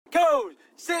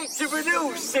Sync to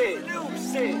renew shit.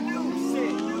 Somebody's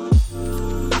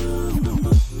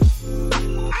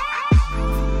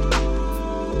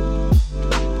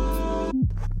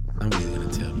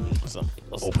gonna tell me.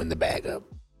 Open the bag up.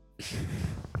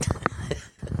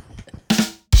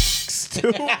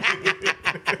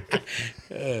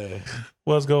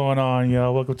 What's going on,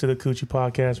 y'all? Welcome to the Cuji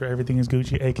podcast, where everything is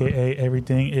Gucci, aka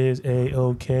everything is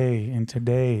A-OK. And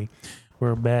today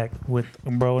we're back with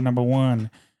bro number one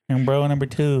and bro number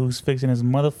two, who's fixing his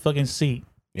motherfucking seat.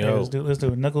 Yo. Hey, let's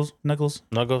do it. Knuckles.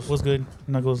 What's good?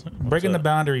 Knuckles. Breaking the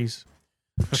boundaries.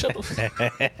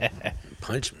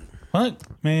 Punch me. What?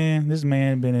 Man, this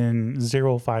man been in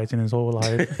 0 fights in his whole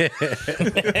life.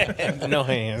 No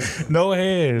hands. No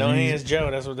hands. No hands,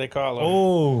 Joe. That's what they call him.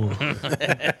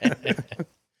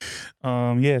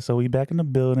 Oh. Yeah, so we back in the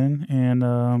building,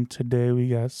 and today we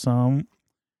got some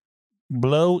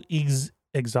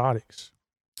exotics.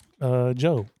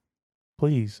 Joe,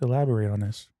 please elaborate on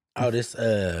this. Oh, this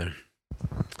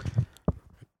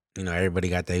everybody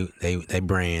got they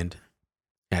brand.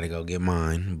 Had to go get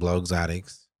mine. Blow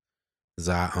Exotics.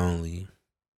 Za only.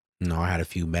 I had a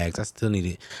few bags. I still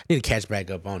need to catch back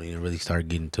up on it and really start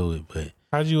getting to it. But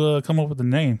How'd you come up with the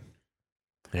name?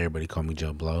 everybody call me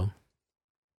Joe Blow.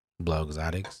 Blow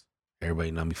Exotics. Everybody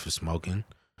know me for smoking.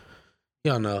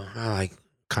 Y'all know I like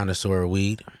connoisseur of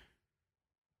weed.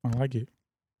 I like it.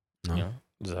 No. Yeah.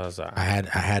 Zaza. I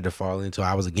had to fall into.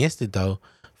 I was against it though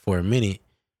for a minute.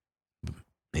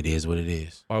 It is what it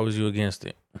is. Why was you against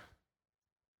it?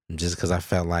 Just because I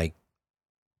felt like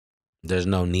there's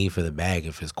no need for the bag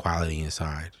if it's quality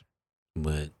inside.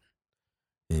 But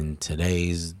in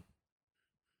today's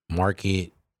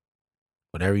market,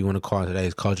 whatever you want to call it,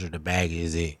 today's culture, the bag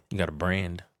is it. You got a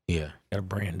brand. Yeah. You got a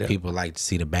brand up. People like to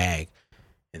see the bag.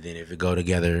 And then if it go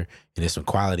together and there's some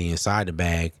quality inside the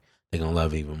bag, they're going to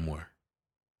love it even more.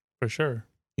 For sure.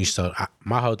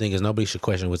 My whole thing is nobody should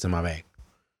question what's in my bag.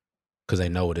 Because they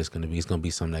know what it's going to be. It's going to be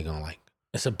something they're going to like.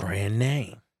 It's a brand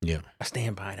name. Yeah. I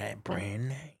stand by that brand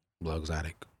name. Blow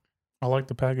Exotic. I like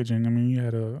the packaging. I mean, you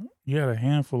had a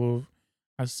handful of.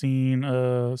 I seen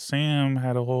Sam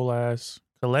had a whole ass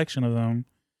collection of them.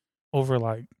 Over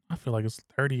I feel like it's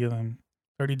 30 of them.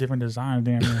 30 different designs.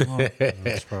 Damn near. Huh?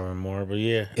 It's probably more, but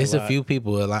yeah, It's a few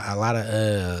people. A lot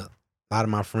of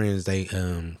my friends, they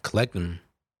collect them.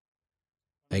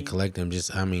 They collect them.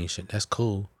 Shit, that's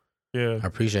cool. Yeah. I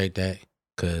appreciate that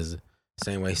because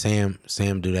same way Sam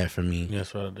do that for me.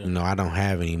 That's what I do. I don't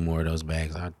have any more of those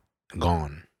bags. I'm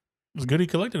gone. It's good he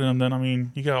collected them. Then I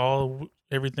mean, you got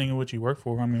everything in which you work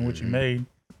for. I mean, what you made.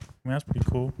 I mean, that's pretty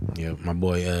cool. Yeah, my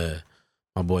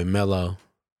boy Mello,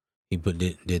 he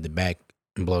did the back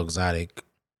and Blow Exotic.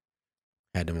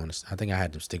 Had them on. I think I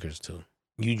had them stickers too.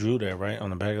 You drew that right on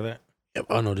the back of that. Yep.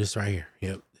 Oh no, this right here.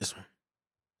 Yep, this one.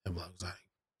 That Blow Exotic.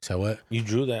 So what? You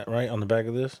drew that right on the back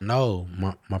of this. No,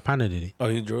 my partner did it. Oh,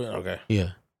 you drew it. Okay.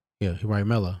 Yeah, he write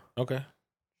Mello. Okay.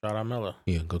 Shout out Mello.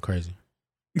 Yeah, go crazy.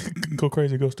 Go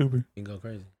crazy, go stupid. You can go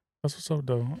crazy. That's what's up,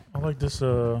 though. I like this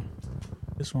one.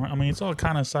 I mean, it's all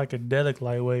kind of psychedelic,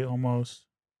 lightweight, almost.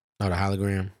 Oh, the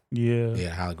hologram. Yeah.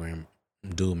 Yeah, hologram.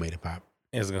 Dude made it pop.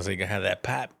 I was gonna say you can have that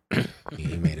pop. Yeah,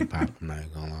 he made it pop. I'm not even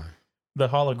gonna lie. The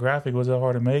holographic, was that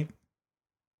hard to make?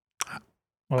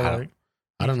 Or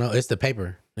I don't know. It's the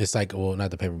paper. It's like, well,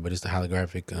 not the paper, but it's the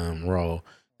holographic roll.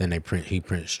 Then he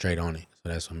prints straight on it. So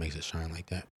that's what makes it shine like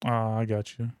that. I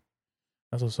got you.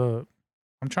 That's what's up.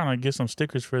 I'm trying to get some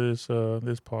stickers for this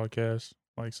podcast,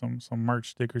 like some merch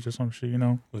stickers or some shit.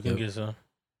 We can get some.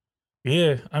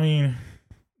 Yeah, I mean,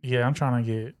 yeah, I'm trying to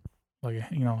get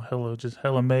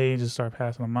hella made. Just start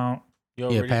passing them out.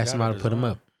 Yeah, pass them out and put them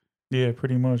up. Yeah,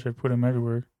 pretty much. I put them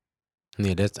everywhere.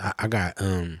 Yeah, I got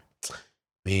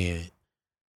man.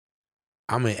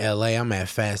 I'm in LA. I'm at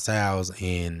Fat Sal's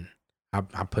and I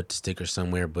put the sticker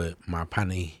somewhere, but my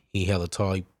partner he hella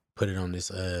tall. He put it on this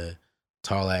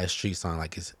tall ass street sign,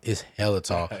 like it's hella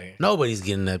tall. Nobody's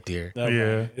getting up there. No,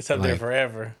 yeah, it's up there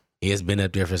forever. It's been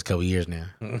up there for a couple years now.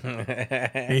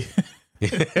 I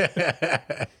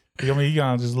mean, you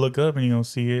gotta just look up and you gonna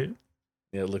see it.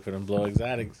 Yeah, look for them Blow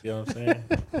Exotics. You know what I'm saying?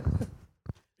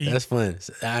 That's fun.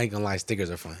 I ain't gonna lie,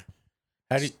 stickers are fun.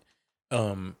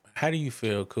 How do you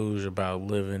feel, Cuj, about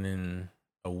living in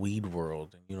a weed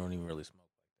world and you don't even really smoke?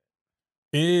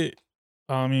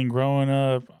 I mean, growing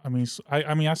up,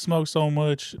 I smoked so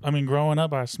much. I mean, growing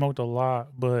up, I smoked a lot,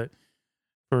 but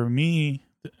for me,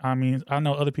 I mean, I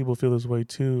know other people feel this way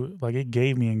too. Like, it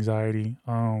gave me anxiety,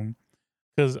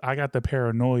 because I got the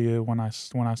paranoia when I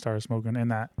started smoking,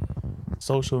 and that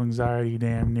social anxiety,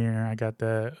 damn near. I got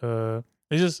that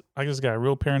I just got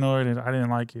real paranoid and I didn't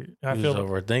like it. I You feel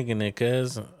was overthinking it,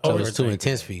 cuz. So it's too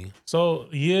intense for you. so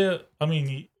yeah. I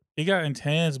mean, it got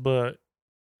intense, but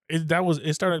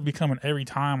it started becoming every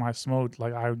time I smoked,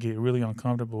 like I would get really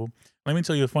uncomfortable. Let me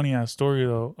tell you a funny ass story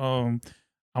though.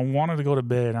 I wanted to go to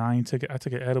bed and I took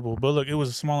an edible, but look, it was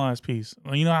a small ass piece.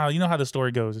 You know how the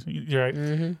story goes, right?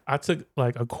 Mm-hmm. I took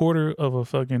like a quarter of a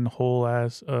fucking whole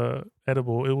ass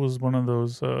edible. It was one of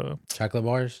those Chocolate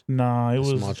bars? nah, it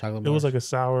was Small chocolate it was bars? like a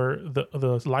sour the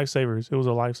lifesavers. It was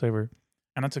a lifesaver,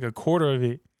 and I took a quarter of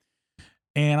it,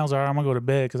 and I was like, all right, I'm gonna go to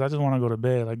bed because I just want to go to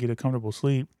bed, like get a comfortable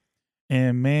sleep.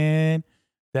 And man,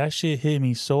 that shit hit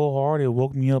me so hard it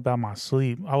woke me up out my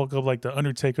sleep. I woke up like the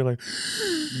Undertaker, like.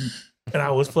 And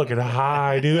I was fucking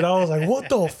high, dude. I was like, "What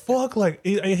the fuck?" Like,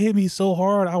 it hit me so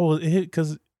hard. It hit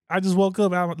because I just woke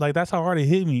up. Like, that's how hard it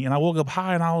hit me. And I woke up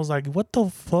high, and I was like, "What the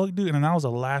fuck, dude?" And that was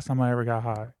the last time I ever got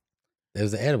high. It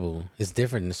was the edible. It's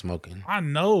different than smoking. I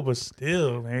know, but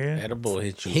still, man. Edible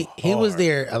hit you. He was hard.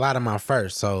 there a lot of my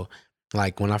first. So,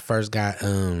 like when I first got ate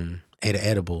an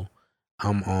edible,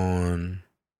 I'm on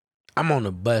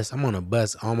the bus. I'm on a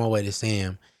bus on my way to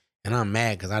Sam, and I'm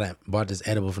mad because I done bought this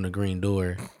edible from the Green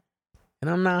Door. And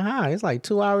I'm not high. It's like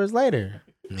 2 hours later.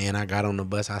 Man, I got on the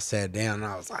bus. I sat down and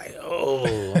I was like,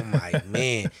 oh, I'm like,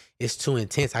 man, it's too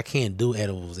intense. I can't do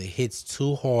edibles. It hits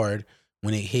too hard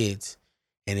when it hits.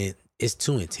 And it's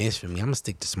too intense for me. I'm going to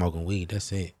stick to smoking weed.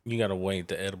 That's it. You gotta wait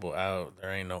the edible out.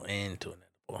 There ain't no end to an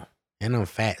edible. And I'm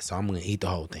fat, so I'm going to eat the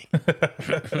whole thing.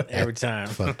 Every time.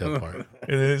 Fucked up part.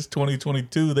 It is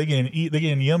 2022. They getting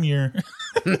yummier.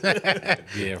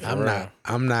 Yeah, for real.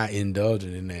 I'm not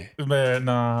indulging in that. Man,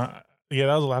 nah. Yeah,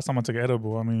 that was the last time I took an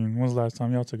edible. I mean, when was the last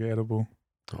time y'all took an edible?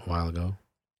 A while ago.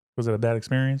 Was it a bad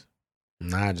experience?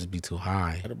 Nah, I just be too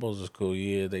high. Edibles is cool.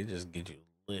 Yeah, they just get you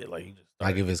lit. Like you just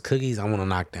Like if it's cookies, I want to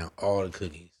knock down all the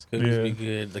cookies. cookies Yeah. be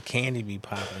good. The candy be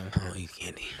popping. I don't eat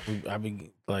candy. I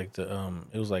be like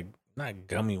it was like not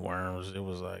gummy worms. It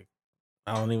was like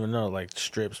I don't even know, like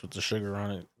strips with the sugar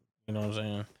on it. You know what I'm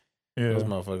saying? Yeah. Those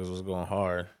motherfuckers was going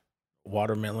hard.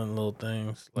 Watermelon little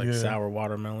things, like Yeah. sour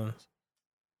watermelons.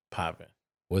 Popping.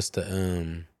 What's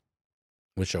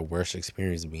your worst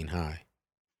experience of being high?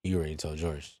 You already told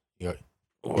yours. Your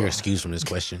excuse from this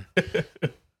question.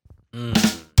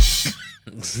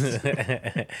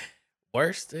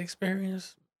 Worst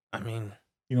experience? I mean,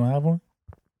 You don't have one?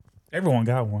 Everyone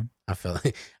got one. I feel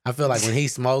like when he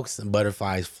smokes,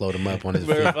 butterflies float him up on his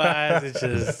feet. butterflies. It's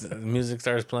just music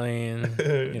starts playing.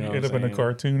 You know, what I'm End up in a saying?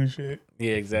 cartoon and shit.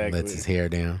 Yeah, exactly. Lets his hair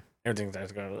down. Everything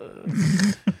starts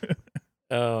going.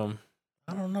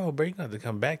 I don't know, bro. You got to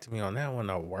come back to me on that one.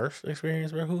 The worst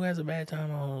experience, bro. Who has a bad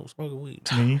time on smoking weed?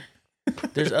 Me?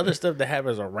 There's other stuff that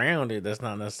happens around it that's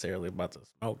not necessarily about the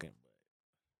smoking.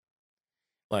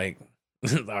 But like,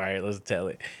 all right, let's tell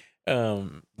it.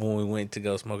 When we went to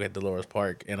go smoke at Dolores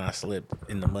Park, and I slipped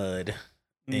in the mud,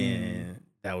 and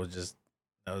that was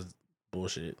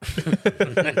bullshit.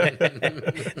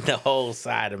 The whole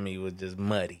side of me was just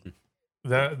muddy.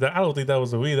 I don't think that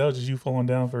was the weed. That was just you falling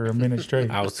down for a minute straight.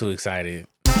 I was too excited.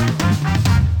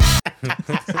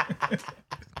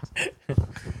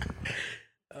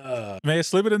 Man,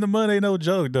 slipping in the mud ain't no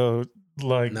joke though.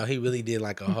 Like, No, he really did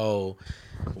like a whole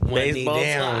one knee Baseball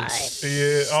down, slide.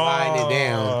 yeah, sliding it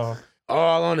down,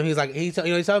 all on him. He's like, he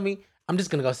told me, I'm just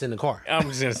gonna go sit in the car.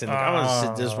 I'm just gonna I'm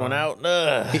gonna sit this one out.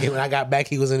 When I got back,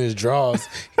 he was in his drawers.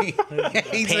 He took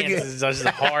Pants it. is just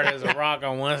as hard as a rock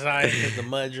on one side because the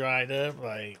mud dried up.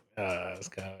 Like, it's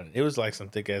it was like some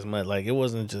thick ass mud. Like, it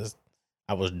wasn't just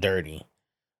I was dirty.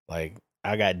 Like,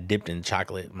 I got dipped in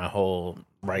chocolate my whole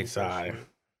right side.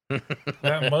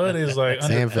 that mud is like.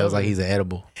 Sam feels like he's an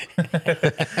edible.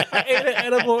 I ate an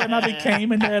edible and I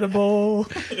became an edible.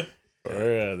 For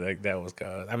real, like that was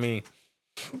God. I mean,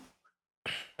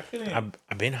 I've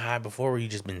been high before where you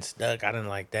just been stuck. I didn't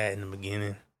like that in the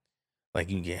beginning. Like,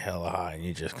 you get hella high and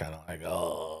you just kind of like,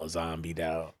 oh, zombied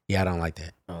out. Yeah, I don't like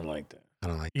that. I don't like that. I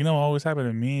don't like. You know what always happened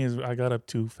to me is I got up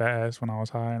too fast when I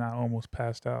was high and I almost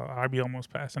passed out. I'd be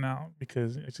almost passing out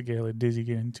because it's a get hella dizzy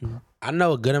getting too. I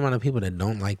know a good amount of people that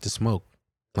don't like to smoke.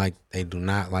 Like, they do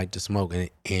not like to smoke,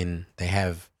 and they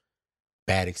have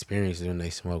bad experiences when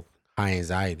they smoke. High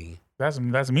anxiety. That's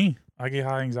me. I get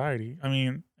high anxiety. I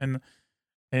mean, and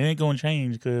it ain't gonna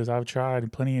change because I've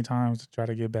tried plenty of times to try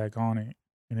to get back on it,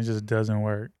 and it just doesn't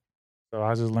work. So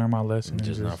I just learned my lesson. and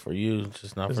Just not for you.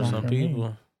 Just not It's for not some for me.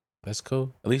 people. That's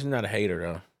cool. At least you're not a hater,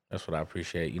 though. That's what I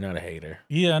appreciate. You're not a hater.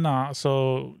 Yeah, nah.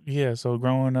 So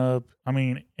growing up, I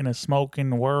mean, in a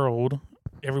smoking world,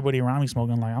 everybody around me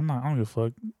smoking. Like, I don't give a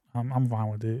fuck. I'm fine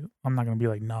with it. I'm not gonna be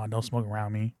like, nah, don't smoke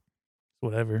around me.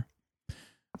 Whatever.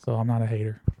 So I'm not a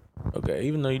hater. Okay,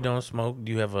 even though you don't smoke,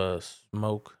 do you have a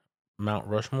smoke Mount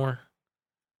Rushmore?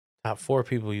 Top 4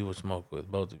 people you would smoke with,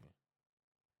 both of you.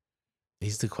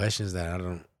 These are the questions that I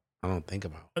don't think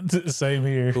about. Same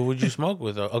here. Who would you smoke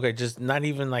with? Though? Okay, just not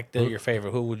even like they're your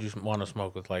favorite. Who would you want to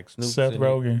smoke with? Like Snoop. Seth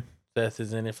Rogen. Seth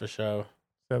is in it for sure.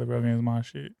 Seth Rogen is my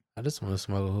shit. I just want to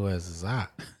smoke with who has a Zot.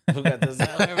 Who got the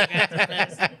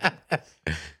Zot?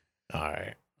 All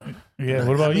right. Yeah.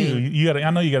 What about you? You got. I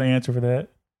know you got an answer for that.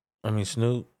 I mean,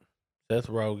 Snoop. Seth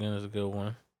Rogen is a good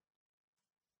one.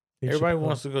 Everybody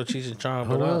wants to go Cheech and Chong,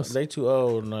 but they too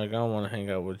old. And like, I don't want to hang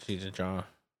out with Cheech and Chong.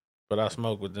 But I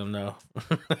smoke with them now.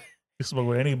 You smoke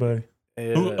with anybody.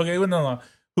 Yeah. Okay, well, no.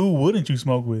 Who wouldn't you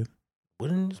smoke with?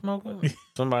 Wouldn't you smoke with?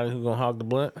 Somebody who gonna hog the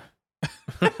blunt?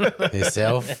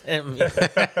 Himself?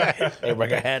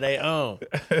 Everybody had their own.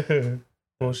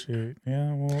 Bullshit.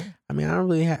 Yeah, well. I mean, I don't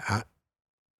really have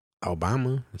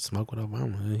Obama. Smoke with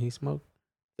Obama. He smoked.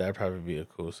 That'd probably be a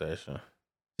cool session.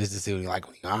 Just to see what he like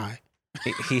when he high.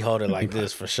 He hold it like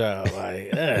this for sure.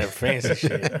 Like, fancy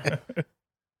shit.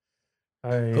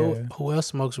 Who else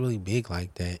smokes really big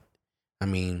like that? I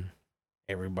mean,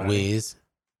 everybody.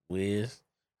 Wiz.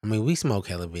 I mean, we smoke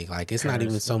hella big. Like, it's not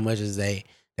even so much as they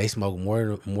smoke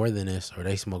more than us, or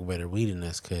they smoke better weed than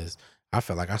us. Because I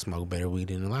feel like I smoke better weed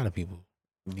than a lot of people.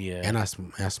 Yeah, and I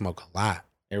smoke a lot.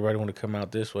 Everybody want to come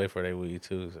out this way for their weed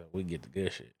too, so we get the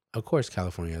good shit. Of course,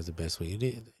 California has the best weed.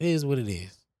 It is what it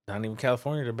is. Not even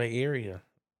California, the Bay Area.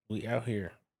 We out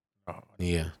here.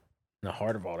 Yeah. In the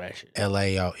heart of all that shit. LA,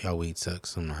 y'all weed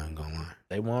sucks. I'm not even gonna lie.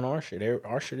 They want our shit.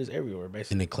 Our shit is everywhere,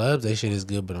 basically. In the clubs, that shit is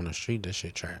good, but on the street, that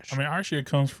shit trash. I mean, our shit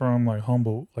comes from like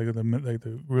Humboldt, like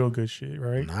the real good shit,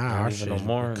 right? Nah, our shit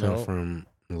come from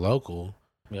local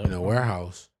in a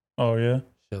warehouse. Oh yeah,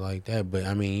 shit like that. But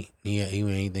I mean, yeah,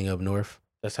 even anything up north.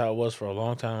 That's how it was for a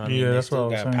long time. I mean, they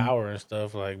still got power and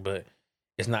stuff, like, but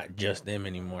it's not just them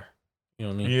anymore. You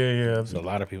know what I mean? Yeah. There's a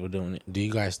lot of people doing it. Do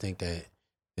you guys think that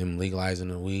them legalizing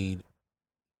the weed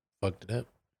fucked it up?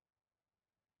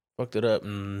 Fucked it up?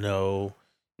 No.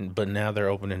 But now they're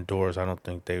opening doors I don't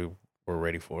think they were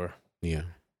ready for. Yeah.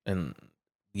 And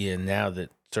yeah, now that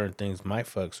certain things might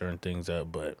fuck certain things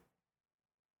up, but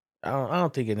I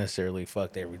don't think it necessarily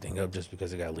fucked everything up just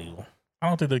because it got legal. I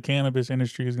don't think the cannabis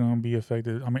industry is going to be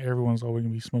affected. I mean, everyone's always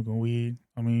going to be smoking weed.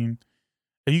 I mean,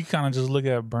 if you kind of just look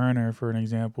at Burner for an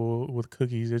example with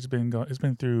cookies, it's been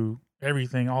through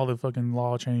everything, all the fucking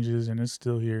law changes, and it's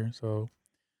still here. So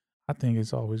I think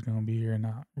it's always going to be here,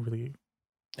 not really.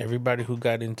 Everybody who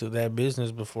got into that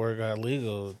business before it got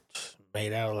legal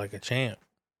made out like a champ.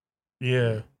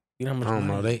 Yeah. You know how much I don't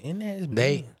money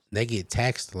know. They get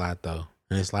taxed a lot though.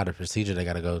 And it's a lot of procedure they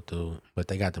got to go through, but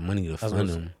they got the money to fund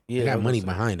them. Yeah, they got money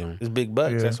behind them. It's big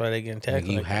bucks. Yeah. That's why they getting taxed.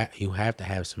 Like you have to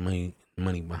have some money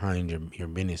behind your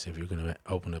business if you're gonna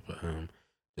open up a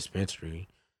dispensary.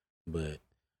 But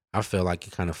I feel like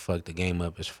it kind of fucked the game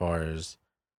up as far as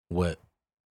what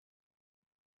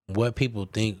people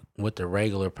think, what the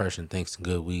regular person thinks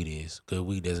good weed is. Good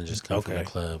weed doesn't just come from the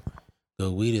club.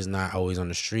 Good weed is not always on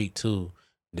the street too,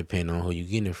 depending on who you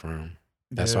getting it from.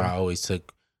 That's why I always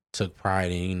took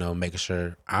pride in, making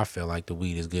sure I feel like the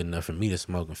weed is good enough for me to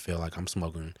smoke and feel like I'm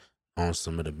smoking on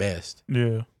some of the best.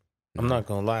 Yeah. I'm not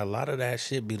going to lie. A lot of that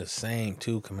shit be the same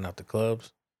too coming out the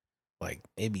clubs. Like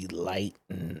it be light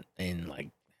and like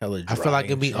hella dry. I feel like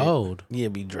it'd be old. Yeah,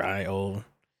 it'd be dry, old.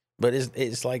 But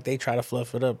it's like they try to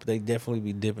fluff it up. They definitely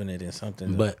be dipping it in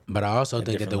something. But I also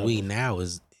think that the weed now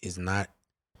is not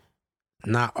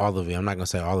all of it. I'm not going to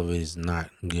say all of it is not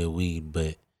good weed,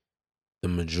 but the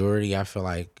majority, I feel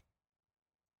like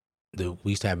we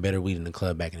used to have better weed in the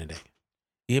club back in the day.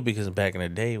 Yeah, because back in the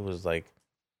day, it was like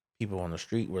people on the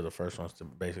street were the first ones to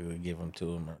basically give them to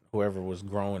them, or whoever was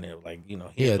growing it. Like,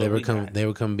 yeah, they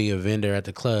would come be a vendor at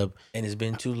the club. And it's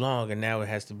been too long, and now it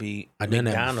has to be I've done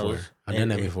McDonald's. I've done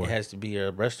that before. It has to be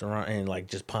a restaurant and like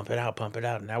just pump it out.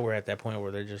 Now we're at that point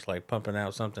where they're just like pumping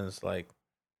out something that's like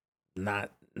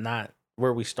not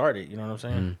where we started. You know what I'm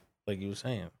saying? Mm. Like you were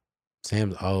saying.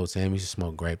 Sam used to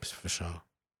smoke grapes for sure.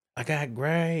 I got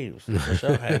grapes. For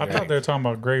sure. I thought they were talking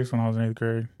about grapes when I was in 8th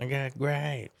grade. I got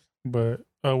grapes. But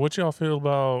what y'all feel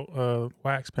about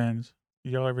wax pens?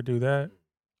 Y'all ever do that?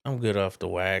 I'm good off the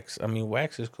wax. I mean,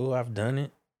 wax is cool. I've done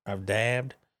it. I've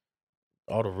dabbed.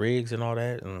 All the rigs and all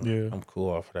that. And yeah. I'm cool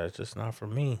off of that. It's just not for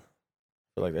me. I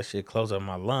feel like that shit close up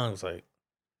my lungs. Like,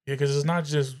 yeah, because it's not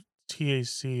just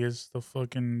THC. It's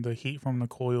the heat from the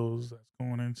coils that's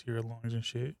going into your lungs and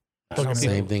shit.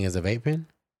 Same thing as a vape pen?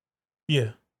 Yeah.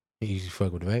 You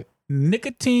fuck with the vape?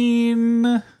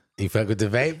 Nicotine. You fuck with the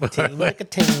vape?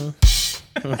 Nicotine.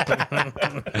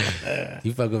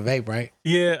 You fuck with vape, right?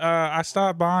 Yeah, I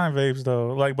stopped buying vapes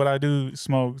though. Like, but I do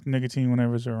smoke nicotine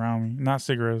whenever it's around me. Not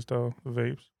cigarettes though.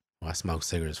 Vapes. Well, I smoked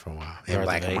cigarettes for a while. Or In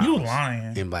Black and vape. Miles. You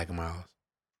lying? In Black and Miles.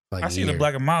 Like I seen the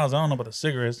Black and Miles. I don't know about the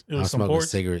cigarettes. It I was was some smoking ports.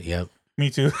 cigarette. Yep. Me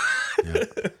too.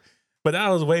 Yep. But that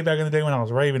was way back in the day when I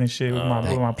was raving and shit with my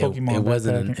Pokemon. It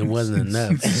wasn't. backpack. It wasn't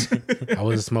enough. I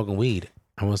wasn't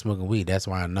smoking weed. That's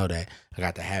why I know that I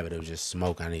got the habit of just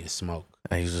smoke. I need to smoke.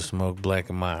 I used to smoke Black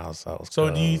and Miles. So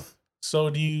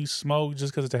do you smoke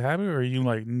just because it's a habit, or you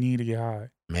like need to get high?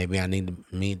 Maybe I need to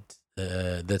meet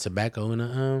the tobacco in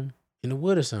the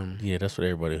wood or something. Yeah, that's what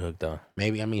everybody hooked on.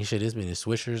 Maybe shit. It's been in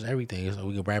swishers, everything, so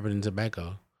we can wrap it in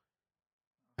tobacco.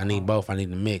 I need both. I need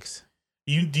to mix.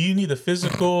 Do you need the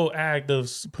physical act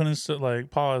of putting putting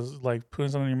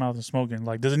something in your mouth and smoking?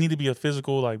 Like, does it need to be a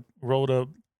physical like rolled up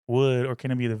wood, or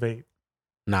can it be the vape?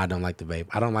 No, I don't like the vape.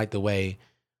 I don't like the way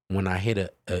when I hit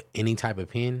a any type of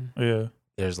pen. Yeah,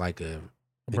 there's like it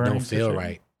burning don't feel sensation?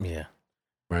 right. Yeah.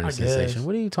 Burning I sensation. guess.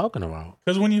 What are you talking about?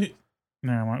 Because when you,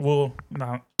 never mind. Well,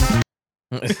 no.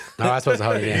 No, I was supposed to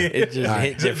hold it in. It just All right.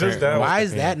 hit different. that Why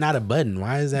is that not a button?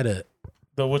 Why is that a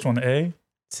The which one? The A?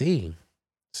 C?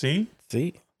 C?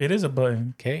 See? It is a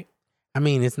button. Okay. I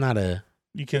mean, it's not a.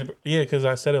 You can, yeah, because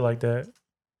I said it like that.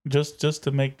 Just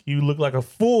to make you look like a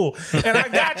fool. And I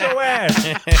got your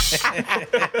ass.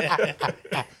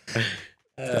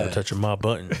 Stop touching my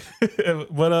button.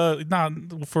 But nah,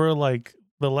 for like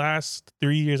the last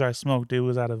 3 years I smoked, it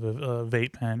was out of a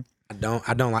vape pen.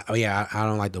 I don't like. Oh yeah, I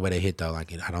don't like the way they hit though.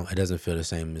 Like it doesn't feel the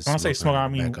same as. When I say smoke, I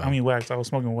tobacco. mean wax. I was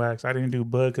smoking wax. I didn't do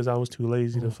bud because I was too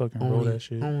lazy to fucking roll that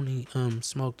shit. Only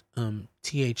smoked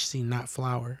THC, not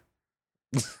flower.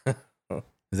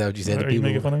 Is that what you said to Are you people?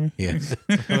 making fun of me? Yeah.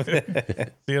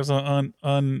 See, I'm so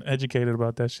uneducated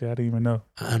about that shit. I didn't even know.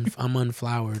 I'm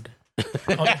unflowered.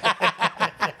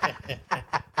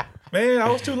 Man, I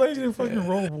was too lazy to fucking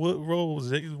roll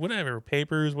whatever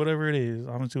papers, whatever it is.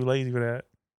 I'm too lazy for that.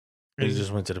 You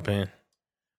just went to the pen.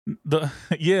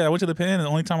 I went to the pen, and the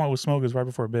only time I would smoke is right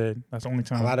before bed. That's the only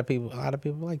time. A lot of people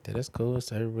like that. That's cool.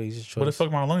 It's everybody's choice. But it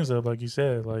fucked my lungs up, like you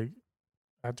said. Like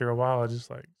after a while, I just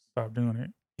like stopped doing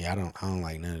it. Yeah, I don't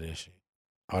like none of that shit.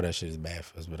 All that shit is bad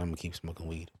for us, but I'm gonna keep smoking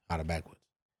weed out of backwoods.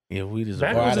 Yeah, weed is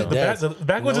Backwards, Or out of death.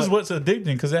 backwards You know is what's addicting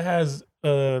because it has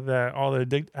that all the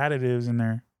additives in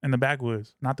there in the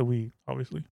backwoods, not the weed,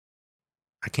 obviously.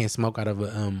 I can't smoke out of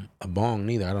a bong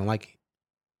neither. I don't like it.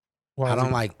 Why I is don't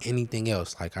it- like anything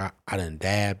else. Like I done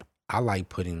dabbed. I like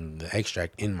putting the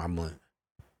extract in my blunt.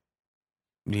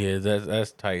 Yeah,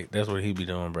 that's tight. That's what he be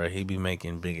doing, bro. He be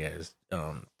making big ass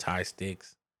tie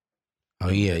sticks. Oh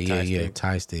yeah, Tie yeah. stick.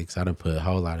 Tie sticks. I done put a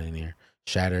whole lot in there.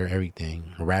 Shatter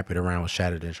everything. Wrap it around with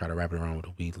shatter, then try to wrap it around with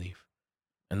a weed leaf.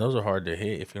 And those are hard to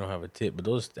hit if you don't have a tip, but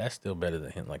that's still better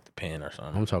than hitting like the pen or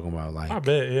something. I'm talking about like I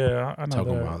bet, yeah, I know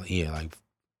talking that. about like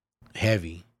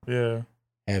heavy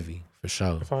for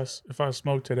sure. If I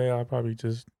smoke today, I'll probably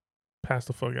just pass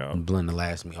the fuck out. Blunt to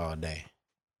last me all day.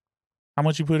 How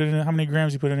much you put it in? How many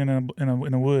grams you put it in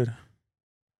a wood?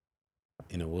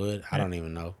 In the wood, I don't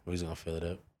even know. We're just gonna fill it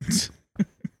up.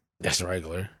 That's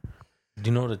regular. Do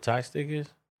you know what a tie stick is?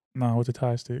 No, with the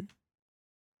tie stick.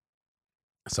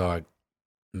 So I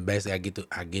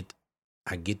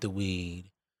get the weed.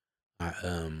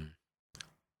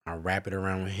 I wrap it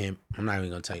around with hemp. I'm not even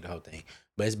gonna tell you the whole thing,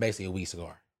 but it's basically a weed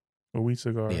cigar. A weed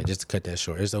cigar. Yeah, just to cut that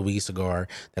short. It's a weed cigar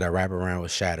that I wrap around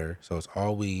with shatter. So it's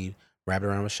all weed, wrap it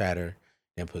around with shatter,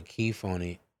 and put keef on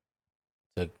it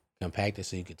to compact it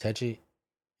so you can touch it.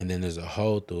 And then there's a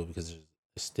hole through it because there's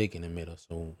a stick in the middle.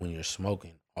 So when you're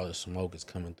smoking, all the smoke is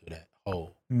coming through that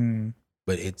hole. Mm,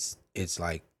 But it's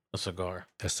like A cigar.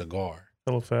 a cigar.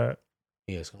 hella fat.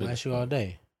 Yeah, it's gonna last you all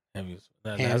day. That's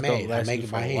Handmade. gonna I last make you it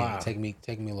for by a hand. while. Take me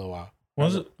a little while.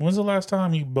 When's the last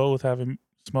time you both haven't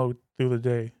smoked through the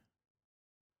day?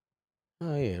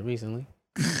 Oh yeah, recently.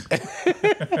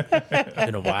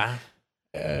 In a while.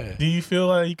 Do you feel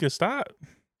like you could stop?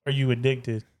 Are you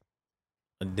addicted?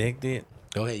 Addicted.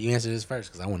 Go ahead, you answer this first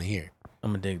because I want to hear.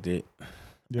 I'm addicted.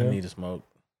 Yeah. I need to smoke.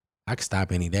 I can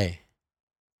stop any day.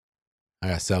 I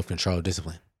got self-control,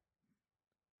 discipline.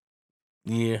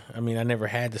 Yeah, I mean, I never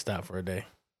had to stop for a day.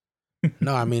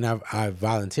 No, I mean I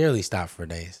voluntarily stopped for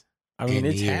days. I mean, In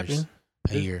it's years. happened,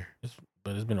 A year.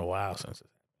 but it's been a while since.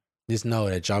 Just know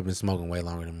that y'all been smoking way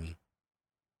longer than me.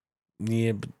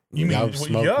 Yeah, but You Y'all mean,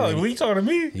 smoke, yo, man. what you talking to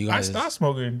me? You I guys- stopped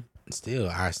smoking. Still,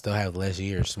 I still have less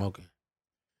years smoking.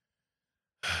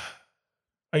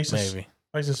 I used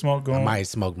to smoke I going. might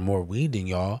smoke more weed than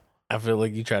y'all. I feel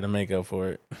like you try to make up for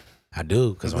it. I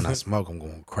do, because when I smoke, I'm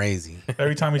going crazy.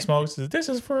 Every time he smokes, this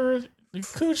is for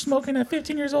Cuji smoking at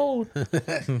 15 years old.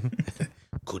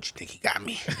 Cuji think he got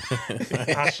me.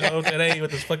 I showed today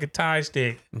with this fucking tie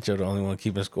stick. Joe the only one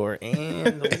keeping score,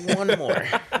 and one more.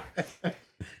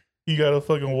 You got a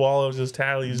fucking wall of just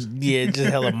tallies. Yeah, just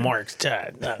hella marks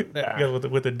tied. Yeah,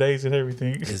 with the dates and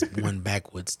everything. There's one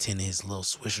backwoods, 10 of his little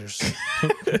swishers.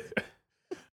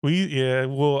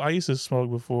 Well, I used to smoke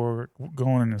before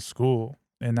going into school,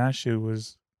 and that shit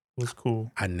was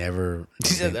cool. I never. You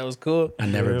said that was cool. I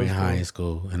never Yeah, it been was high cool. in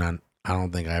school, and I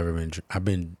don't think I ever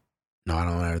been. No, I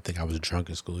don't ever think I was drunk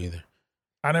in school either.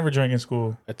 I never drank in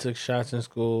school. I took shots in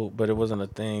school, but it wasn't a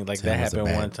thing. Like Sam that was a happened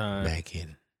bad- one time. Bad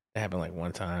kid. That happened like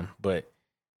one time, but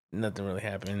nothing really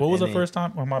happened. What was And the then- first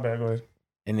time? Oh, my bad. Go ahead.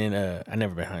 And then I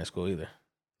never been high in school either.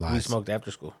 We Lies. smoked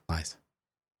after school. Lies.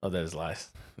 Oh, that is lies.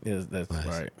 Yes, that's Lies.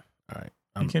 right. All right.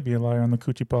 You can't be a liar on the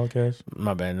Coochie podcast.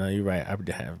 My bad. No, you're right. I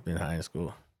have been high in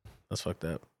school. That's fucked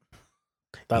up.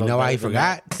 You know why he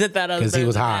forgot? Because he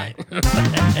was high.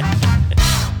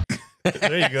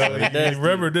 There you go. That's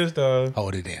Remember this time.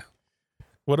 Hold it down.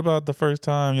 What about the first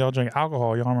time y'all drank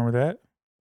alcohol? Y'all remember that?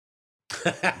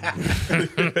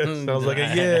 Sounds like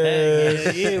a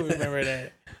yes. Yeah, we remember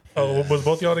that. Oh, was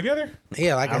both y'all together?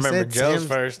 Yeah, like I I, remember said, Joe's Sam's,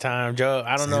 first time. Joe,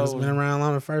 I don't Sam's know. been around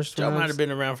on the first Joe rounds. might have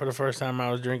been around for the first time I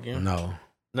was drinking. No.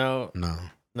 No.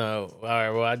 All right.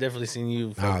 Well, I definitely seen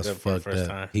you I fucked was up for the fucked first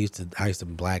up. time. I used to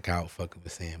black out fucking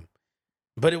with Sam.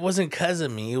 But it wasn't because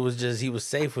of me. It was just he was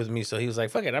safe with me, so he was like,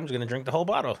 "Fuck it, I'm just gonna drink the whole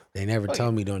bottle." They never Fuck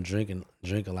told me don't drink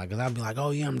a lot. Cause I'd be like,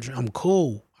 oh yeah, I'm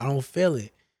cool. I don't feel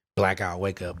it. Blackout,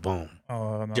 wake up, boom.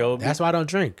 Oh no. Joe, That's why I don't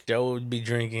drink. Joe would be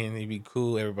drinking. He'd be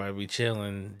cool. Everybody would be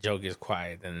chilling. Joe gets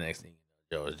quiet. Then the next thing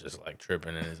you know, Joe is just like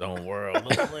tripping in his own world. I'm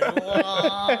like, whoa,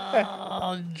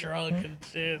 I'm drunk and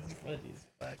shit. It's funny as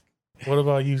fuck. What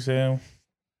about you, Sam?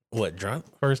 What, drunk?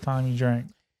 First time you drank?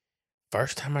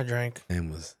 First time I drank. Sam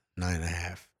was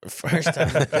 9.5. First time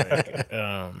I drank.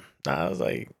 I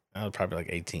was probably like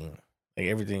 18. Like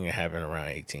everything that happened around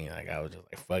 18. Like I was just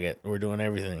like, fuck it, we're doing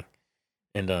everything.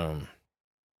 And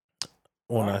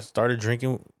when I started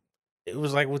drinking, it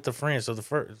was like with the friends. So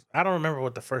I don't remember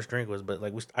what the first drink was, but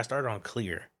like I started on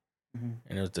clear,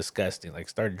 and it was disgusting. Like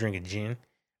started drinking gin.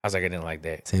 I was like, I didn't like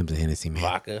that. Sam's a Hennessy man.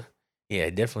 Vodka, yeah,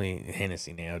 definitely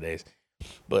Hennessy nowadays.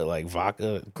 But like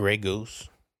vodka, Grey Goose,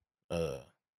 that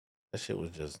shit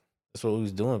was just that's what we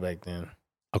was doing back then.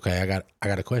 Okay, I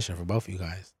got a question for both of you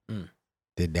guys.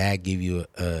 Did Dad give you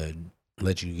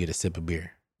let you get a sip of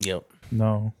beer? Yep.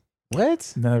 No,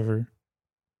 What? never.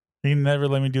 He never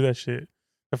let me do that shit.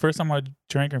 The first time I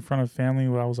drank in front of family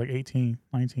when I was like 18,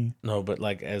 19. No, but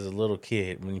like as a little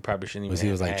kid, when you probably shouldn't even. Was he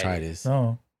have was like, had try it. this?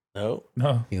 No.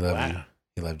 No. He loved Wow. you.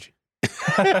 He loved you.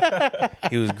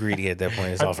 He was greedy at that point.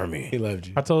 It's all for me. He loved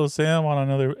you. I told Sam on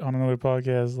another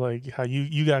podcast like how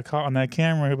you got caught on that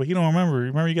camera, but he don't remember.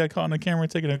 Remember you got caught on the camera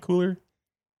taking a cooler,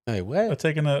 Hey, what?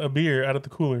 taking a beer out of the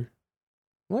cooler,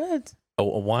 What? A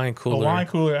wine cooler. a wine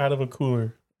cooler out of a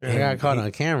cooler. I got caught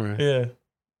on camera. Yeah,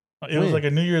 it was When? like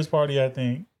a New Year's party, I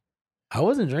think. I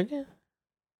wasn't drinking.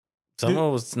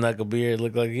 Someone was snuck a beer. It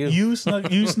looked like you. You snuck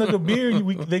a beer.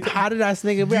 How did I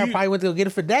sneak a beer? I You- probably went to go get it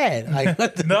for Dad. Like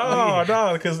what the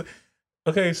no, because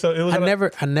okay, so it was.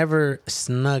 I never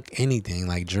snuck anything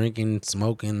like drinking,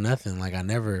 smoking, nothing. Like I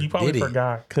never You probably did it.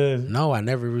 forgot because No, I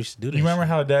never used to do that. you remember shit.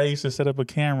 how Dad used to set up a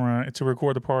camera to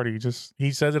record the party. Just he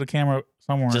sets it a camera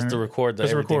somewhere, just to record Just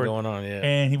everything record. going on. Yeah.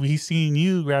 and he seen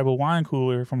you grab a wine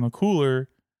cooler from the cooler,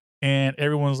 and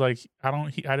everyone's like, I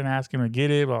didn't ask him to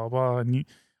get it, blah blah. And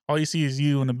all you see is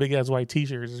you in a big ass white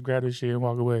t-shirt, just grab this shit and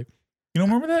walk away. You don't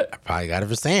remember that? I probably got it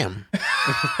for Sam.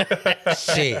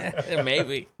 Shit.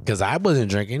 Maybe. Because I wasn't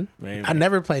drinking. Maybe. I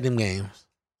never played them games.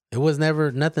 It was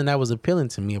never nothing that was appealing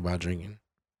to me about drinking.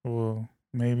 Well,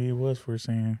 maybe it was for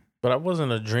Sam. But I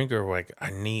wasn't a drinker. Like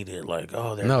I needed. Like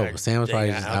No, Sam was they probably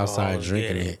got just alcohol, outside let's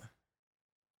drinking get it.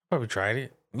 Probably tried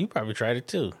it. You probably tried it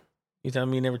too. You telling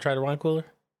me you never tried a wine cooler?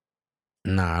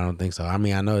 Nah, I don't think so. I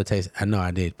mean, I know it tastes. I know I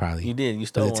did probably. You did. You But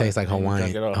stole it tastes like one and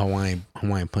you drank it all.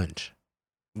 Hawaiian punch.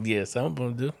 Yeah, some of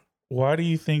them do. Why do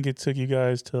you think it took you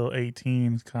guys till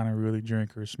 18 to kind of really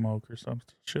drink or smoke or something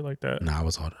shit like that? No, I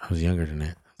was older. I was younger than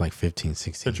that. Like 15, To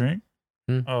 16. drink?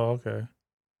 Hmm. Oh, okay.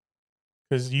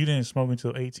 Because you didn't smoke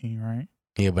until 18, right?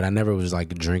 Yeah, but I never was like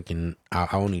drinking. I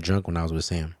only drank when I was with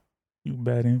Sam. You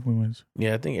bad influence.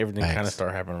 Yeah, I think everything kind of Facts.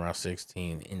 started happening around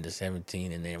 16 into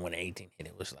 17, and then when 18 hit,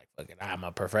 it was like, "Fuck it, I'm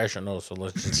a professional, so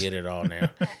let's just get it all now."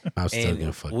 I was still getting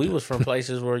And fucked we up. was from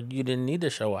places where you didn't need to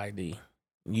show ID.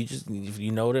 You just, if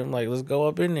you know them, like, let's go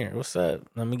up in there. What's up?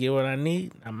 Let me get what I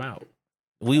need. I'm out.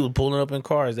 We were pulling up in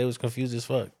cars. They was confused as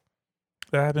fuck.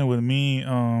 That happened with me.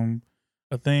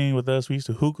 A thing with us, we used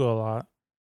to hookah a lot,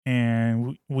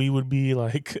 and we would be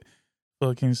like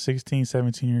fucking 16,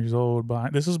 17 years old.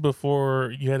 This was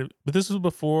before you had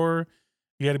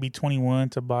to be 21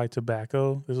 to buy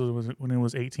tobacco. This was when it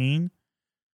was 18.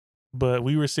 But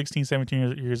we were 16,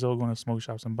 17 years old going to smoke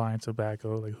shops and buying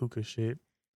tobacco, like hookah shit.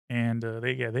 And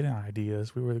they didn't ID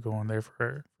us. We were going there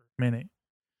for a minute.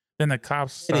 Then the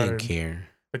cops They started. didn't care.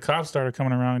 The cops started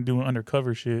coming around and doing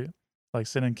undercover shit, like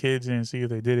sending kids in and see if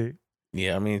they did it.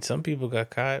 Yeah, I mean, some people got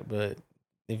caught, but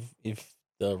if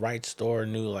the right store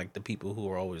knew like the people who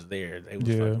were always there, they was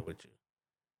fucking with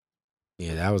you.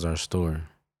 Yeah, that was our store.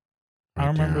 I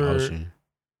remember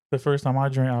the first time I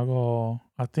drank alcohol.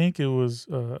 I think it was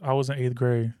I was in 8th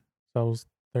grade, so I was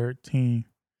 13.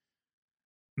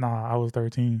 Nah, I was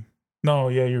 13. No,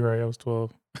 yeah, you're right. I was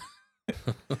 12.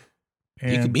 You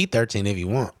can be 13 if you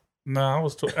want. No, I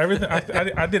was 12. Everything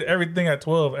I did everything at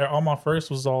 12. All my first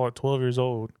was all at 12 years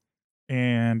old,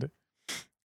 and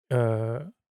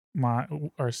our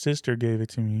sister gave it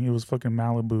to me. It was fucking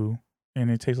Malibu, and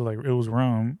it tasted like it was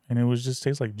rum, and it was just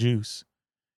tastes like juice.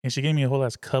 And she gave me a whole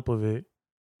ass cup of it,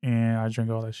 and I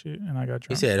drank all that shit, and I got drunk.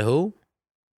 You said who?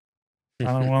 I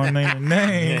don't want to name the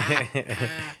name,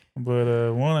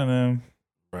 but one of them.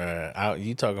 Bruh,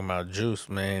 you talking about juice,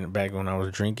 man? Back when I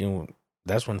was drinking,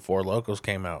 that's when Four Locos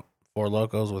came out. Four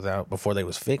Locos before they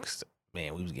was fixed.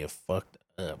 Man, we was getting fucked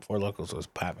up. Four Locos was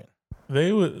popping.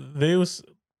 They was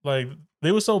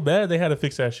so bad they had to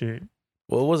fix that shit.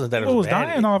 Well, it wasn't that it was bad.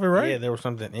 Dying off it, right? Yeah, there was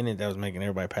something in it that was making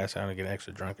everybody pass out and get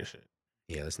extra drunk and shit.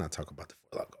 Yeah, let's not talk about the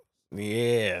Four Locos.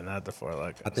 Yeah, not the Four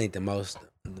Locos. I think the most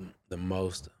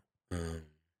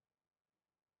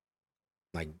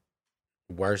like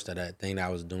worst of that thing that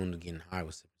I was doing to getting high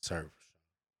was sipping syrup.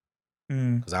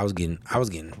 Because I was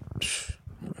getting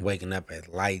waking up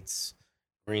at lights,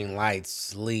 green lights,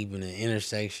 sleep in the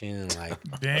intersection, like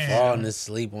falling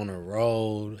asleep on the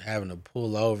road, having to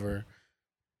pull over.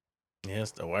 Yeah,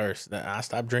 it's the worst. I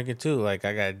stopped drinking too. Like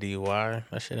I got DUI.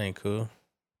 That shit ain't cool.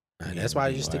 That's why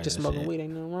you just stick to smoking weed.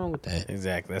 Ain't nothing wrong with that.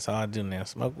 Exactly. That's all I do now.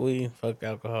 Smoke weed. Fuck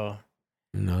alcohol.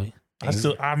 You know. I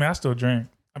still drink,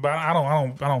 but I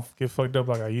don't get fucked up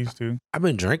like I used to. I've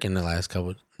been drinking the last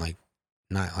couple, like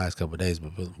not last couple of days,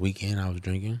 but the weekend I was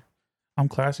drinking. I'm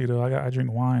classy though. I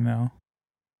drink wine now.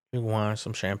 Drink wine,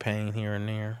 some champagne here and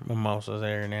there, mimosas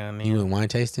every now and then. You went wine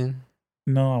tasting?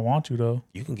 No, I want to though.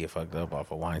 You can get fucked up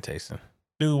off of wine tasting.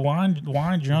 Dude,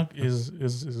 wine drunk is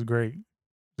great.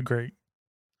 It's great.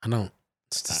 I don't.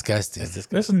 It's disgusting.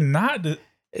 It's not.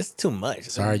 It's too much.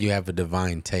 Sorry, you have a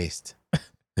divine taste.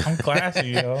 I'm classy,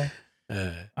 yo.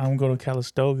 I'm gonna go to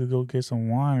Calistoga, go get some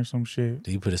wine or some shit.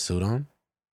 Do you put a suit on?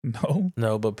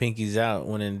 No, but pinky's out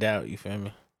when in doubt. You feel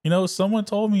me? You know, someone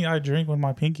told me I drink with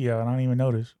my pinky out, and I don't even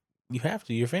notice. You have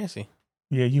to. You're fancy.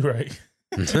 Yeah, you're right.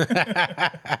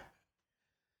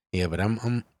 Yeah, but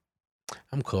I'm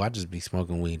cool. I just be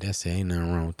smoking weed. That's it. Ain't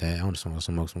nothing wrong with that. I just want to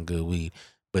smoke some good weed.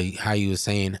 But how you was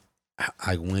saying,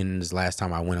 like when's the last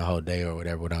time I went a whole day or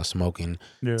whatever without smoking?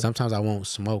 Yeah. Sometimes I won't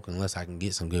smoke unless I can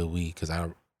get some good weed because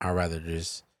I'd rather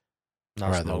just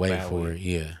wait for it.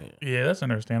 Yeah. Yeah, that's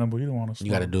understandable. You don't want to smoke.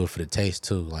 You got to do it for the taste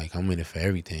too. Like I'm in it for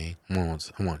everything. I want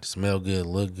it to smell good,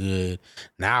 look good.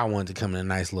 Now I want it to come in a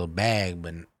nice little bag,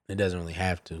 but it doesn't really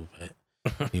have to.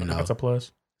 But you know, that's a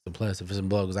plus. It's a plus. If it's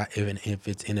in if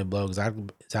it's in a blow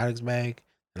exotics bag,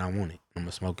 then I want it. I'm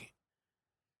gonna smoke it.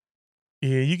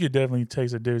 Yeah, you could definitely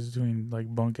taste the difference between like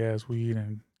bunk ass weed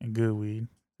and good weed.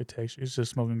 The texture. It's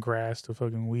just smoking grass to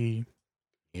fucking weed.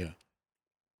 Yeah.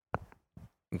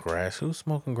 Grass? Who's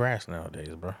smoking grass nowadays,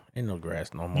 bro? Ain't no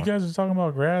grass no more. You guys are talking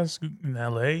about grass in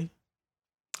LA?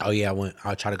 Oh yeah,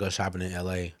 I tried to go shopping in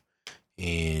LA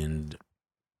and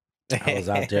I was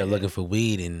out there looking for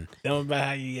weed and tell me about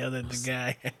how you yelled at the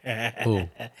guy. Who?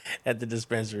 At the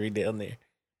dispensary down there.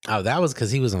 Oh, that was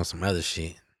because he was on some other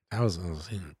shit. That was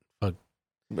fuck.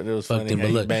 But it was funny how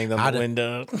he banged on the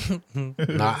window.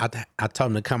 No, I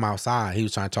told him to come outside. He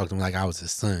was trying to talk to me like I was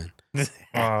his son.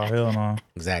 Oh, hell no.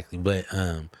 Exactly. But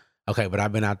okay, but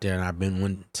I've been out there and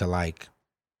went to like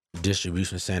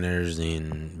distribution centers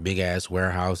and big ass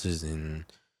warehouses and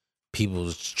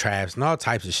people's traps and all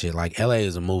types of shit. Like LA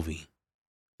is a movie.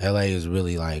 LA is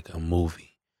really like a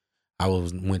movie. I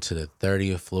went to the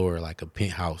 30th floor, like a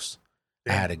penthouse.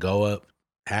 Damn. I had to go up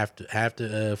half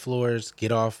the floors,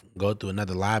 get off, go through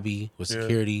another lobby with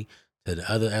security to the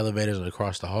other elevators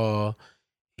across the hall,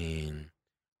 and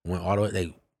went all the way.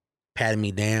 They patted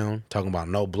me down, talking about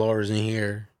no blowers in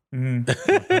here. Mm-hmm.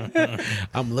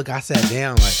 I sat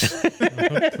down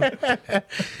like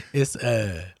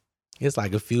it's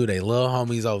like a few of they little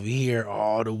homies over here.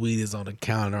 All the weed is on the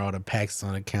counter, all the packs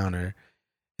on the counter.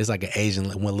 It's like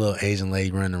one little Asian lady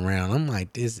running around. I'm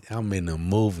like, I'm in a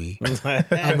movie.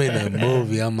 I'm in a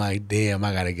movie. I'm like, damn,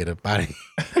 I gotta get up out of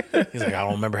here. He's like, I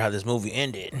don't remember how this movie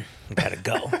ended. Gotta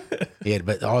go. Yeah,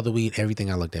 but all the weed,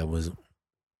 everything I looked at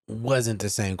wasn't the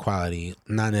same quality.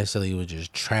 Not necessarily, it was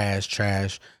just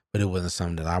trash, but it wasn't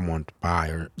something that I wanted to buy.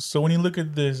 Or So when you look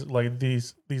at this, like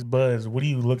these buds, what are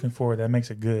you looking for that makes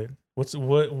it good? What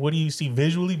do you see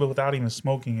visually, but without even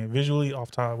smoking it? Visually, off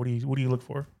top, what do you look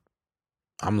for?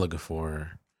 I'm looking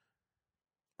for.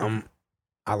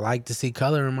 I like to see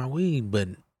color in my weed, but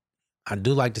I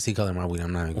do like to see color in my weed.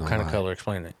 I'm not even gonna What kind lie. of color?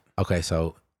 Explain it. Okay,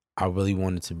 so I really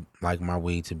wanted to like my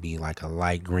weed to be like a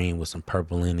light green with some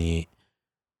purple in it.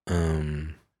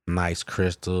 Nice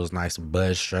crystals, nice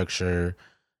bud structure.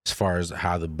 As far as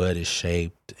how the bud is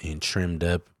shaped and trimmed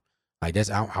up, like that's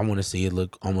I want to see it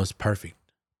look almost perfect.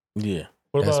 Yeah.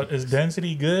 What about, is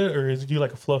density good, or is it you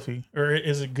like a fluffy, or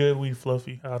is it good weed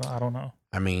fluffy? I don't know.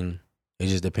 I mean, it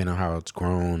just depends on how it's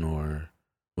grown or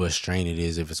what strain it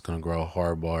is. If it's gonna grow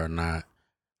hardball or not,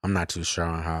 I'm not too sure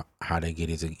on how they get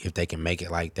it. If they can make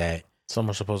it like that. Some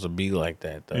are supposed to be like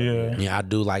that, though. Yeah. Yeah, I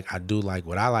do like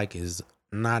what I like is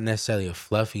not necessarily a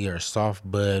fluffy or soft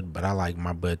bud, but I like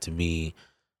my bud to be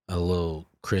a little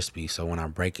crispy. So when I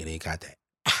break it, it got that.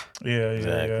 Yeah,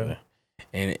 Exactly.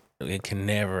 And it can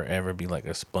never ever be like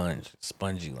a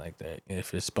spongy like that.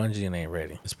 If it's spongy, it ain't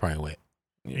ready. It's probably wet.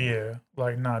 Yeah,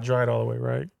 like not dried all the way,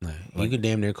 right? Like, you could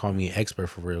damn near call me an expert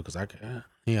for real, because I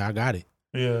got it.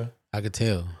 Yeah. I could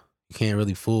tell. You can't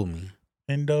really fool me.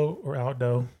 Indo or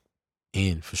outdoor?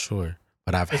 In for sure.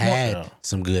 But I've It's had more-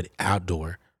 some good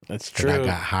outdoor. That's That true. I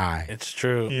got high. It's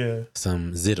true. Yeah.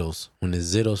 Some Zittles. When the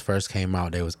Zittles first came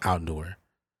out, they was outdoor.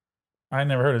 I ain't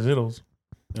never heard of Zittles.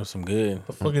 There's some good.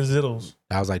 The fuck is Zittles?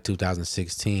 That was like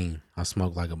 2016. I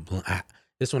smoked like a blunt.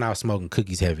 This when I was smoking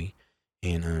cookies heavy.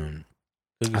 And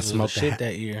Cookies I was the smoked shit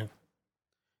that year.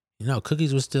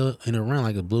 cookies was still in a run.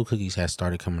 Like the blue cookies had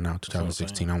started coming out That's what I'm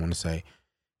 2016, I want to say.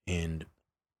 And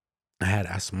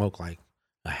I smoked like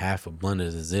a half a blunt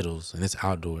of the Zittles, and it's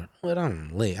outdoor. But I'm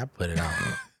lit. I put it out.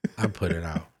 I put it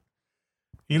out.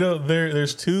 You know,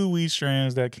 there's two weed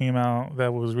strands that came out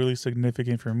that was really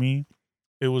significant for me.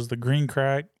 It was the green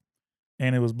crack,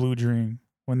 and it was blue dream.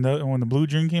 When the blue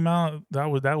dream came out, that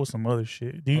was some other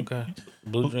shit. Okay.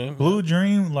 Blue Dream. Blue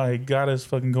dream like got us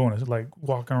fucking going, like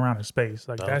walking around in space.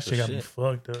 Like That that was the shit got me shit.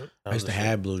 fucked up. I used to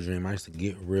have Blue Dream. I used to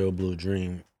get real Blue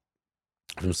Dream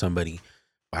from somebody,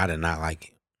 but I did not like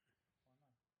it.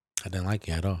 I didn't like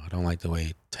it at all. I don't like the way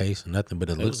it tastes or nothing, but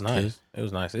it It looks was nice. good. It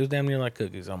was nice. It was damn near like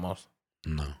cookies almost.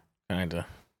 No, Kinda.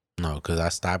 because I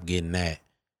stopped getting that,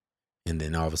 and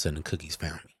then all of a sudden the cookies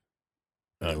found me.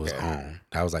 It was on.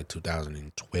 That was like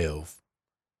 2012.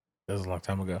 That was a long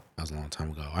time ago. That was a long time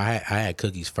ago. I had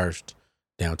cookies first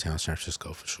downtown San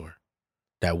Francisco for sure.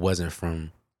 That wasn't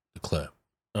from the club,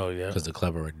 Oh yeah. because the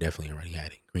club definitely already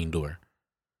had it. Green Door.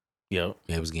 Yep.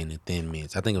 Yeah, it was getting the Thin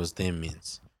Mints. I think it was Thin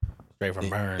Mints. Straight from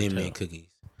Burn. Thin too. Mint cookies.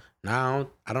 No,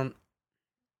 I don't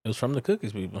It was from the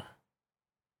cookies people.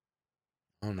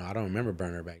 know. I don't remember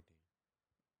Burner back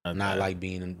then. Okay. Not like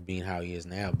being how he is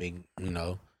now, big,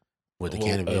 with the Well,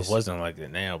 cannabis. It wasn't like that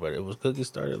now, but it was cookies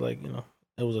started like,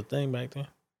 it was a thing back then.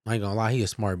 I ain't gonna lie, he a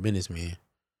smart businessman.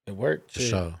 It worked. For shit.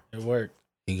 sure. It worked.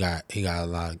 He got a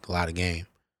lot of game.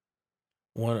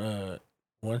 One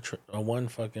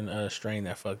fucking strain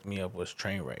that fucked me up was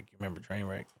Trainwreck. You remember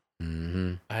Trainwreck?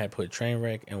 Mm-hmm. I had put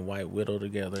Trainwreck and White Widow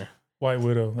together. White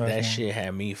Widow. That's That one. shit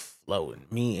had me floating.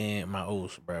 Me and my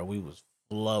O's, bro, we was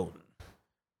floating.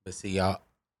 But see, y'all,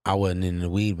 I wasn't in the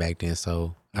weed back then,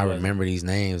 so I wasn't. remember these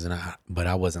names, but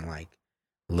I wasn't like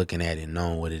looking at it,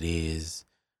 knowing what it is.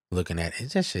 Looking at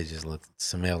it, that shit just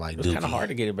smell like It was kind dookie. of hard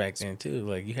to get it back then too.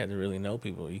 Like you had to really know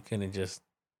people. You couldn't just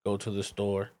go to the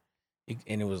store,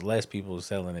 and it was less people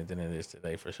selling it than it is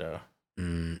today for sure.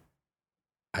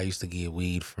 I used to get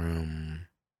weed from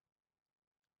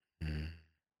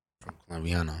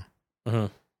Colombiano. Mm-hmm.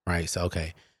 Right. So,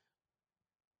 okay.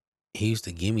 He used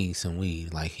to give me some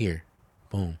weed, like, here,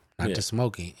 boom, not Yeah. to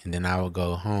smoke it. And then I would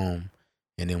go home,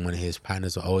 and then one of his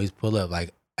partners would always pull up,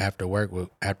 like, after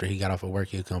he got off of work,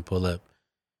 he'd come pull up,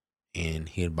 and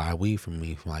he'd buy weed from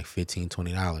me for like $15,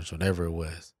 $20, whatever it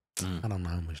was. I don't know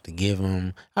how much to give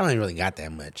him. I don't even really got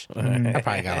that much. I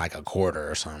probably got like a quarter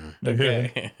or something.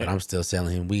 Okay. But I'm still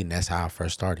selling him weed, and that's how I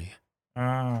first started.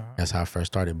 Ah. That's how I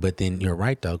first started. But then you're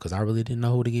right, though, because I really didn't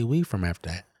know who to get weed from after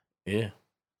that. Yeah.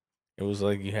 It was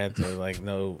like you had to like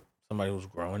know somebody who was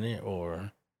growing it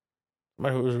or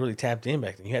somebody who was really tapped in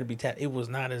back then. You had to be tapped. It was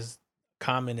not as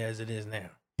common as it is now.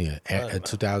 Yeah, at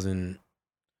 2000,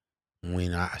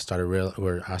 when I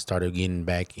started getting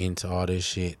back into all this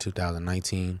shit,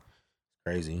 2019,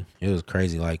 crazy. It was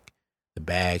crazy, like the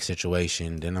bag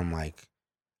situation. Then I'm like,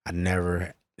 I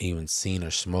never even seen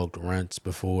or smoked runts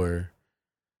before.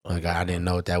 Like I didn't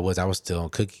know what that was. I was still on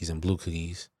cookies and blue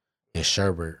cookies and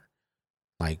sherbet.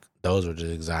 Like those were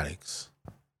the exotics.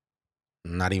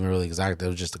 Not even really exotic. That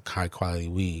was just a high quality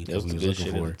weed That was we the was good looking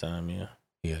shit for. at the time, yeah.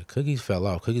 Yeah, cookies fell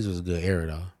off. Cookies was a good era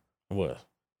though. What?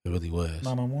 It really was.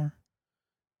 Not no more.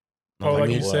 No, Oh, like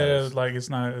it you was. said, like it's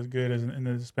not as good as in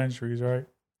the dispensaries, right?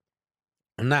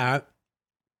 Nah,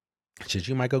 shit,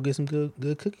 you might go get some good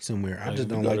cookies somewhere. I Like, just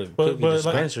if you don't go like. to But- cookie but, like,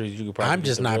 dispensaries. You could probably I'm get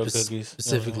just the not real cookies.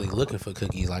 specifically looking for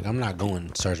cookies. Like I'm not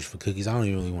going searching for cookies. I don't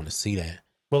even really want to see that.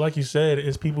 But like you said,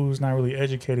 it's people who's not really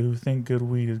educated who think good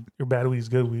weed is or bad weed is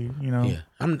good weed. You know? Yeah,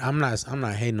 I'm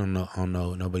not hating on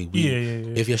nobody weed.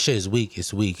 Yeah. If your shit is weak,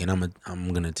 it's weak, and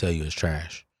I'm gonna tell you it's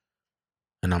trash,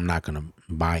 and I'm not gonna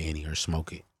buy any or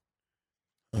smoke it.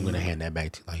 I'm gonna hand that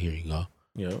back to you. Like, here you go.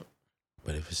 Yep.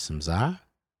 But if it's some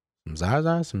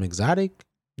Zaza, some exotic,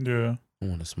 Yeah. I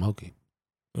want to smoke You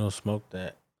don't smoke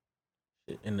that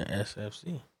shit in the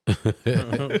SFC.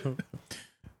 it.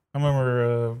 I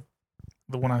remember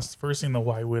when I first seen the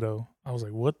White Widow, I was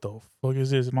like, "What the fuck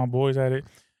is this?" My boys had it.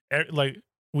 Like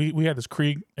we had this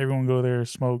creek. Everyone go there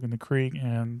smoke in the creek,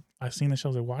 and I seen this. I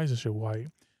was like, "Why is this shit white?"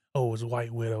 Oh, it's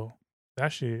White Widow. That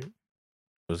shit.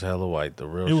 It was hella white, the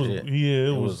real It was shit. yeah. It,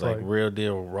 It was, was like real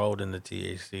deal rolled in the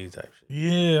THC type shit.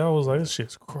 yeah. I was like, this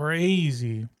shit's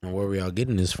crazy. And where we all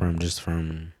getting this from? Just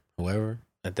from whoever?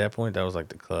 At that point, that was like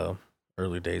the club.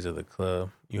 Early days of the club.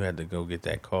 You had to go get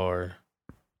that card.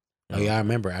 Oh yeah, I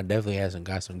remember. I definitely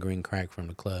got some green crack from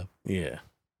the club. Yeah.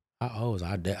 How old was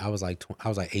I? I was like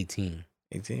 18.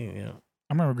 18, yeah.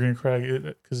 I remember green crack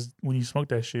because when you smoked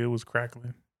that shit, it was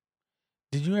crackling.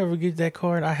 Did you ever get that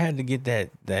card? I had to get that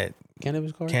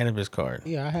Cannabis card? cannabis card.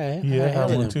 Yeah, I had. Yeah, I had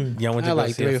them. one too. Y'all went I to had go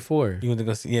like see 3 or 4. You went to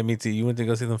go see? Yeah, me too. You went to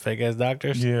go see them fake ass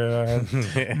doctors? Yeah, I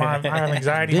have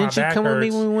anxiety. Didn't you come with me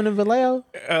when we went to Vallejo?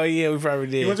 Oh yeah, we probably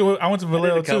did. I went to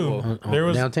Vallejo I did a couple. too. On There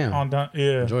was downtown,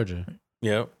 yeah, Georgia,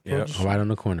 Yep. right on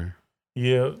the corner.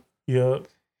 yeah. He was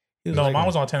No, like- mine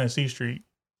was on Tennessee Street.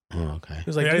 Oh, okay. He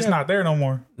was like, Yeah, "Do it's you have-" not there no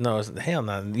more. No, it's hell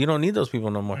no. You don't need those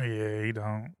people no more. Yeah, you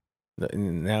don't.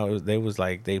 Now they was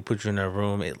like they put you in a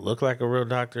room. It looked like a real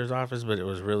doctor's office, but it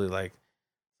was really like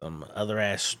some other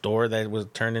ass store that was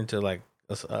turned into like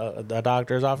a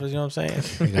doctor's office. You know what I'm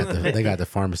saying? They got the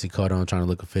pharmacy coat on, trying to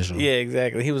look official. Yeah,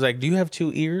 exactly. He was like, "Do you have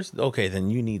 2 ears? Okay, then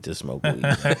you need to smoke weed."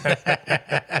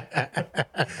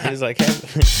 He was like,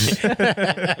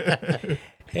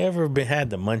 "Ever had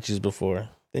the munchies before?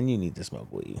 Then you need to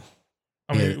smoke weed."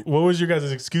 I mean, what was your guys'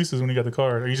 excuses when you got the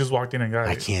card? Or you just walked in and got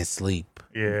I it? can't sleep.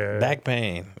 Yeah. Back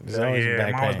pain. It's Yeah, always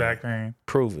mine was back pain.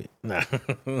 Prove it. Nah.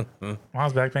 Mine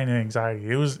was back pain and anxiety.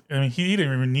 It was. I mean, he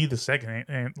didn't even need the second,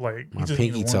 and like My he just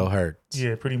pinky needed toe one. hurts.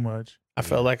 Yeah, pretty much. I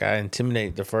felt like I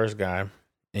intimidated the first guy,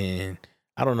 and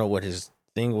I don't know what his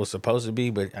thing was supposed to be,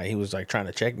 but he was like trying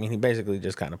to check me. He basically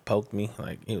just kind of poked me,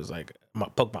 like he was like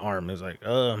poked my arm. He was like,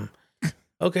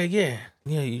 okay, yeah,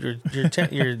 your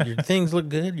things look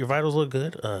good, your vitals look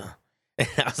good. And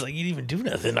I was like, you didn't even do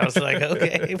nothing. I was like,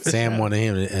 okay. Sam wanted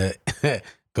him to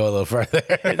go a little further.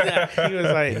 Nah, he was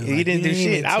like, he like, didn't do "You didn't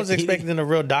shit. even I was he didn't-" expecting a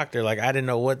real doctor. Like, I didn't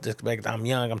know what to expect. I'm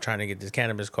young. I'm trying to get this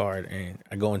cannabis card, and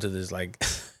I go into this like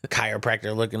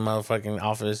chiropractor looking motherfucking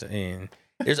office, and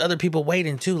there's other people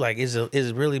waiting too. Like, it's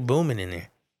really booming in there.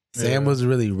 Sam was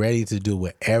really ready to do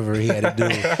whatever he had to do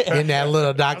in that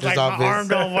little doctor's Like, office. my arm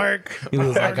don't work. He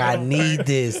was like, I need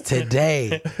this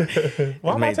today.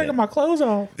 Why am I made taking that. my clothes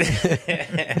off?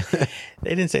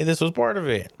 They didn't say this was part of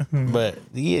it, but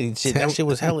yeah, shit, that shit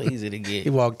was hella easy to He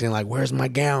get. walked in like, where's my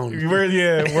gown?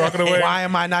 Yeah, walking away, Why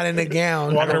am I not in the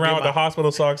gown? walking don't around get with the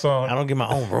hospital socks I on. don't get my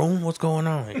own room. What's going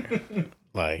on here?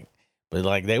 Like, but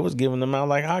like they was giving them out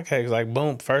like hotcakes. Like,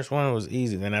 boom, first one was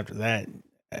easy. Then after that,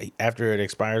 after it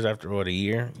expires after what, a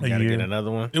year, you A gotta year. get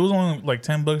another one. It was only like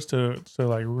 $10 to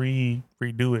like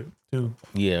redo it too.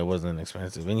 Yeah, it wasn't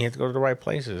expensive, and you have to go to the right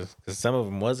places because some of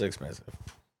them was expensive.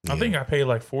 I think I paid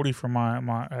like 40 for my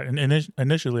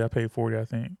initially I paid 40, I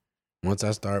think. Once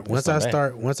I start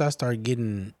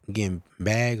getting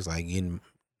bags, like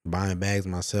buying bags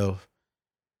myself,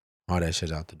 all that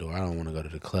shit out the door. I don't want to go to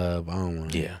the club. I don't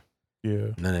want to. Yeah,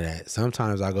 None of that.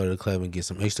 Sometimes I go to the club and get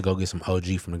some. I used to go get some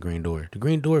OG from the Green Door. The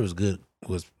Green Door was good.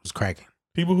 Was cracking.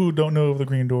 People who don't know of the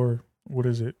Green Door, what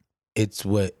is it? It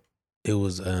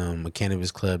was a cannabis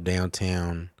club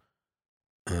downtown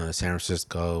San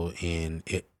Francisco, and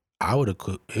it'd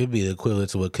be the equivalent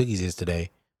to what Cookies is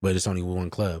today, but it's only one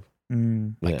club.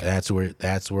 Like Yeah.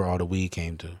 that's where all the weed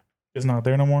came to. It's not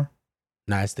there no more.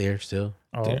 Nah, it's there still.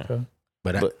 Oh, Yeah. okay.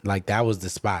 But like that was the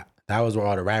spot. That was where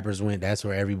all the rappers went. That's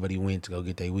where everybody went to go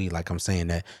get their weed. Like I'm saying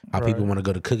that how people Right. want to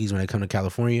go to Cookies when they come to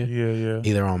California, Yeah.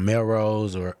 either on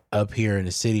Melrose or up here in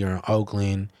the city or in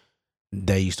Oakland.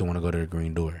 They used to want to go to the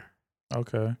Green Door.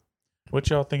 Okay. What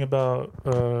y'all think about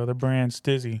the brand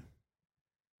Stizzy?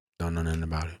 Don't know nothing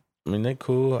about it. I mean, they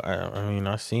cool. I mean,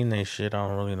 I seen they shit. I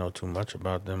don't really know too much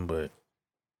about them, but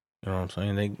you know what I'm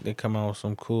saying. They come out with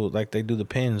some cool, like they do the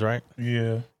pins, right?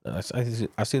 Yeah. I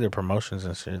see their promotions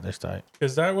and shit. They start.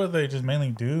 Is that what they just mainly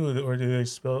do, or do they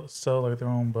sell like their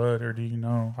own bud, or do you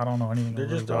know? I don't know anything They're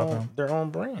really just about them. their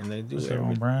own brand. They do Just their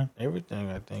own brand.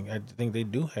 everything. I think they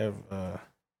do have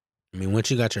I mean,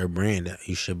 once you got your brand,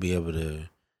 you should be able to.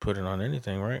 put it on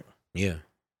anything, right? Yeah,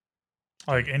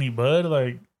 Like any bud,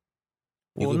 like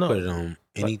you Well, can no. put it on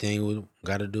anything with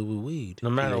got to do with weed. No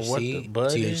matter what the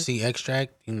bud THC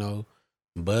extract,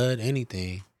 bud,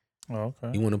 anything. oh,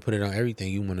 okay. You want to put it on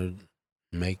everything. You want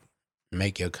to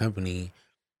make your company,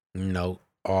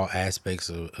 all aspects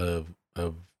of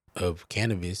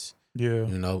cannabis, Yeah.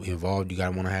 involved. You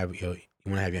gotta want to have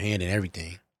your hand in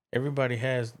everything. Everybody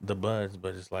has the buds,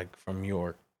 but it's like from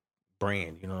your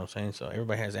brand. You know what I'm saying? So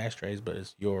everybody has ashtrays, but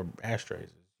it's your ashtrays,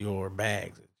 it's your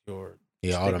bags, it's your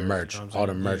Yeah, all the stickers, merch, you know what I'm all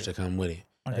the saying? merch Yeah. that come with it.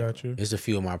 I got you. It's a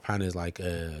few of my partners like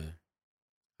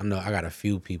I know I got a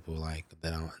few people like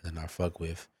that I fuck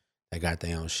with that got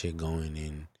their own shit going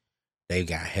and they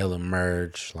got hella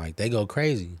merch. Like they go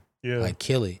crazy. Yeah. Like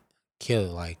kill it.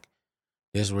 Like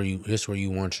this where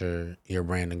you want your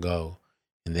brand to go.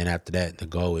 And then after that, the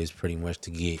goal is pretty much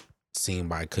to get seen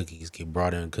by Cookies, get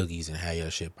brought in Cookies and have your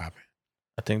shit popping.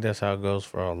 I think that's how it goes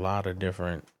for a lot of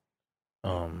different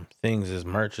things. Is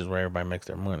merch is where everybody makes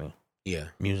their money. Yeah.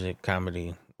 Music,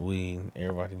 comedy, weed.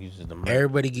 Everybody uses the merch.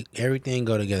 Everything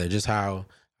go together. Just how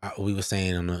we were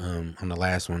saying on the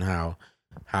last one, how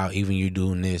even you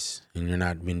doing this and you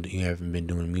haven't been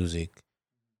doing music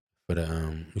for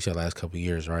the you said last couple of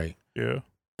years, right? Yeah.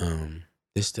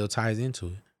 This still ties into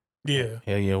it. Yeah.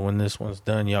 Hell yeah! When this one's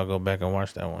done, y'all go back and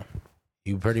watch that one.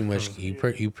 You pretty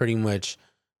much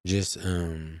just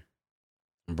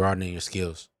broadening your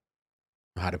skills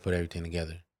on how to put everything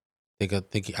together.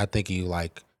 I think you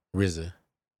like RZA.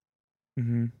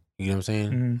 Mm-hmm. You know what I'm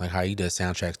saying? Mhm. Like how he does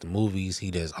soundtracks to movies.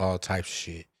 He does all types of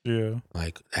shit. Yeah.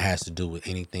 Like it has to do with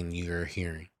anything you're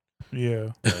hearing.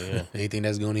 Yeah. Yeah. Anything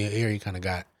that's going in your ear, he kind of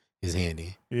got his hand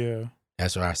in. Yeah.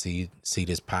 That's where I see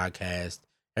this podcast.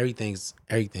 Everything's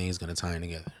gonna tie in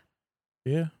together.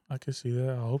 Yeah. I can see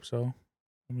that. I hope so.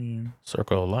 I mean,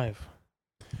 Circle of life.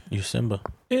 You Simba.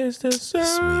 it's the This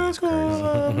man is circle crazy.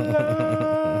 of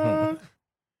life.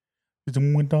 It's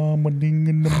the one ding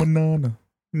in the banana.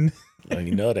 Oh,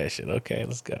 you know that shit. Okay,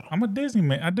 let's go. I'm a Disney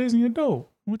man. A Disney adult.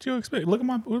 What you expect? Look at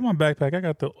my backpack. I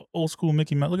got the old school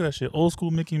Mickey Mouse. Look at that shit. Old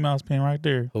school Mickey Mouse pen right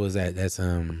there. Who was that? That's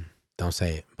don't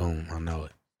say it. Boom, I know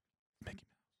it.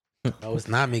 No, it's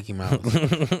not Mickey Mouse.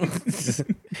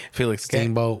 Felix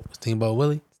Steamboat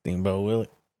Willie. Steamboat Willie.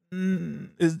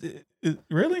 Is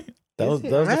really? That was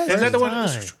the Is that the one?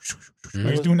 time.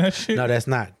 He's doing that shit. No, that's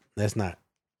not.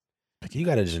 You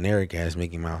got a generic ass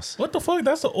Mickey Mouse. What the fuck?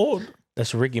 That's the old.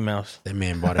 That's Ricky Mouse. That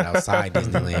man bought it outside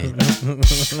Disneyland.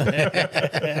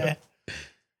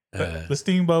 The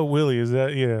Steamboat Willie. Is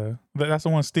that? Yeah. That's the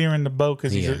one steering the boat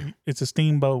because it's a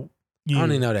steamboat. Yeah. I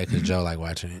only know that because Joe like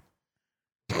watching it.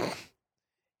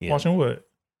 Yeah. Watching what?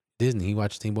 Disney. He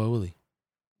watched Steamboat Willie.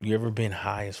 You ever been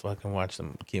high as fucking watch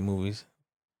some kid movies?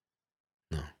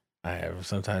 No. I have.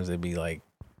 Sometimes they be like,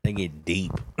 they get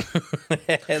deep.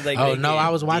 Like, Oh no, I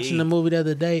was watching the movie the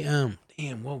other day.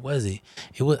 Damn, what was it?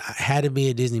 It had to be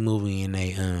a Disney movie, and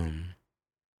they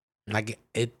like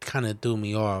it kind of threw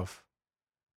me off.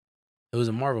 It was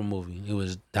a Marvel movie. It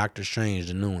was Doctor Strange,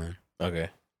 the new one. Okay.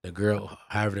 The girl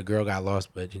got lost,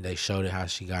 but they showed it how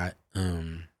she got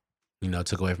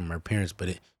took away from her parents,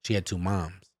 but she had two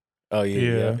moms. Oh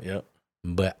yeah. Yep.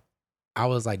 But I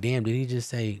was like, damn, did he just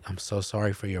say, I'm so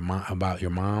sorry for your mom about your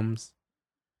moms?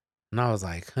 And I was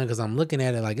like, because I'm looking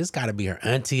at it like it's got to be her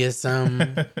auntie or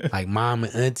something, like mom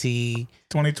and auntie.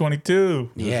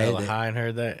 2022. Yeah, hella high and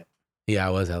heard that. Yeah, I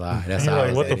was hella high. That's You're how like,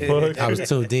 I was. what the fuck? I was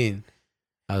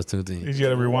tuned in. Did you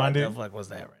gotta rewind it? What the fuck was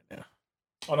that right now?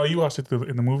 Oh no, you watched it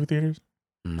in the movie theaters?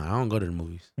 No, I don't go to the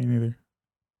movies. Me neither.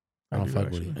 I don't do, fuck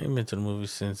actually. with I ain't been to the movie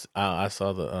since I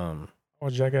saw the Oh,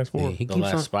 Jackass 4. Yeah, he the keeps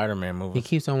last on. Spider-Man He movie.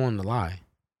 keeps on wanting to lie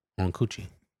on Cuji.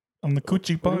 On the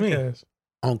Cuji What do you mean? podcast.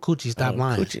 On Cuji, stop Oh,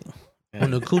 lying. Coochie. On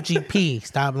the Cuji P,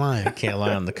 stop lying. Can't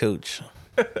lie on the cooch.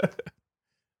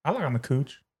 I like on the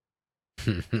Cooch.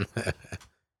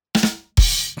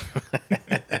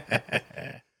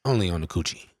 Only on the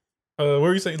Cuji. What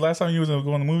were you saying? Last time you was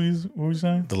going to movies, what were you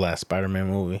saying? The last Spider-Man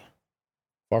movie.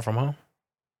 Far From Home?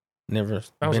 Never.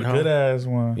 That was been a home? good ass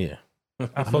one. Yeah.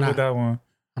 I fuck with that one.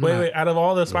 I'm Wait, not- wait. Out of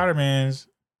all the Spider-Mans,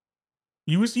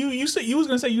 you said you was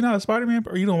gonna say you're not a Spider-Man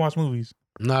or you don't watch movies.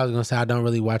 No, I was gonna say I don't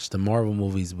really watch the Marvel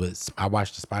movies, but I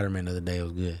watched the Spider-Man the other day. It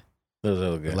was good. Those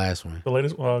are The good. last one. The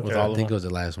latest. Well, okay. With all I think it was the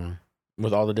last one.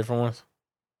 With all the different ones,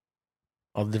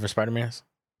 all the different Spider-Mans.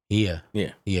 Yeah.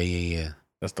 Yeah. Yeah.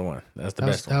 That's the one. That's the That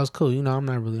was, best that was cool. You know, I'm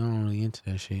not really into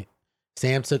that shit.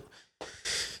 Sam took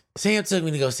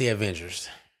me to go see Avengers.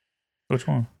 Which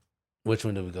one? Which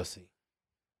one did we go see?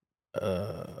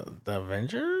 The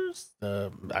Avengers. I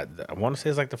want to say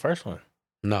it's like the first one,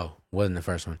 No, wasn't the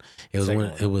first one. It was Second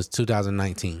when one. it was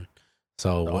 2019.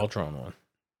 So the Ultron one.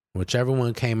 whichever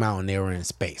one came out and they were in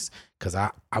space. Cause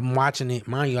I'm watching it,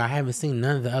 mind you, I haven't seen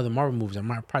none of the other Marvel movies. I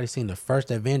might probably seen the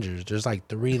first Avengers. There's like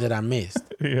 3 that I missed.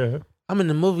 Yeah. I'm in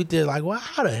the movie theater like, well,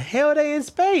 how the hell are they in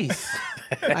space?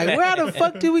 Like, where the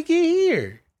fuck did we get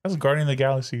here? That's Guardian of the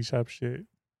Galaxy type shit.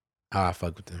 Oh, I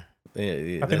fuck with them.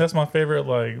 Yeah. I think that's my favorite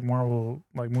like Marvel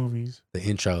like movies. The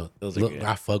intro. Those are Look, good.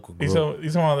 I fuck with You Groot.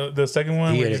 talking about the second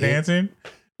one Yeah, where he's the- dancing?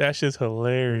 That shit's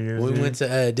hilarious. When we dude. went to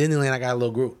Disneyland, I got a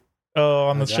little Groot. Oh,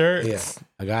 on the I got- shirt? Yeah,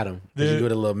 I got him. Did you Dude. do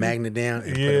the little magnet down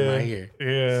and put Yeah. him right here?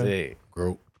 Yeah. Sick.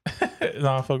 Groot.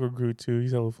 No, I fuck with Groot too.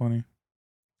 He's hella funny.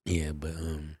 Yeah, but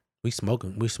we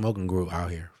smoking Groot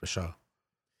out here for sure.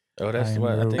 Oh, that's I am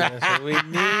what I Groot. think. That's what we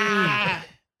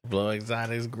need. Blow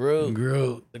Exotics Groot.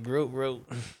 Groot. The Groot.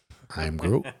 I'm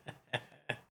Groot.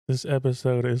 This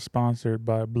episode is sponsored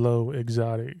by Blow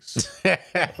Exotics.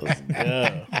 Let's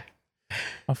go.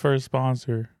 My first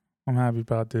sponsor. I'm happy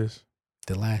about this.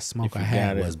 The last smoke If I you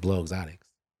had got it. was Blow Exotics.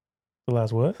 The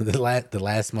last what? The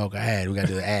last smoke I had, we got to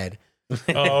do the ad.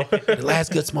 Oh. The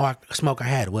last good smoke I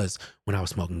had was when I was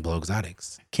smoking Blow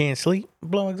Exotics. Can't sleep.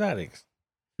 Blow Exotics.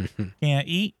 Can't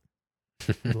eat.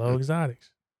 Blow Exotics.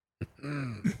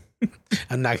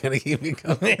 I'm not gonna keep it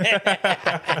going.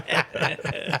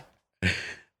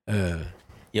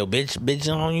 Yo,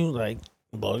 bitch on you like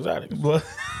Blow Exotics. Blow-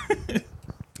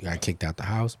 You got kicked out the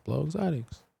house, Blow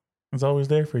Exotics. It's always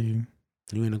there for you.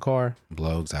 You in the car,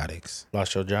 Blow Exotics.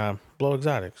 Lost your job. Blow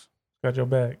Exotics. Got your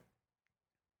back.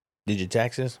 Did your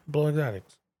taxes? Blow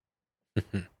Exotics.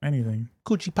 Anything.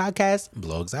 Cuji podcast,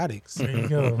 Blow Exotics. There you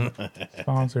go.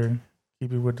 Sponsor.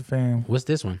 Keep it with the fam. What's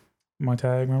this one? My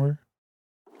tag, remember?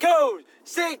 Code,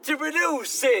 say to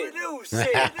reduce it. Reduce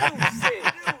it.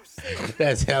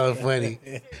 That's hella funny.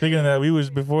 Speaking of that, we was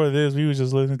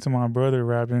just listening to my brother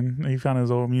rapping. He found his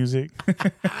old music.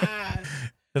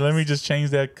 So let me just change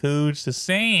that Cooge to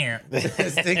Sam.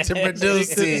 Stick to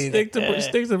producing. Stick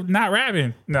to not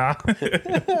rapping. Nah.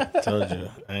 Told you.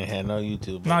 I ain't had no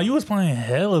YouTube. Nah, you was playing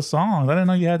hella songs. I didn't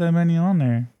know you had that many on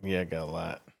there. Yeah, I got a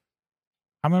lot.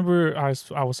 I remember I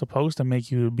was supposed to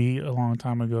make you a beat a long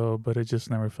time ago, but it just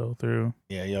never fell through.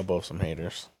 Yeah, y'all both some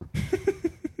haters.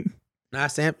 Nah,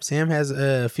 Sam has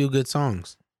a few good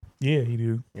songs. Yeah, he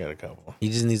do. Got a couple. He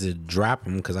just needs to drop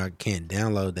them because I can't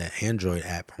download that Android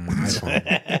app on my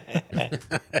iPhone.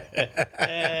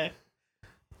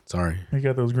 Sorry. He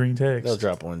got those green tags. They'll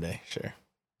drop one day, sure.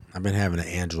 I've been having an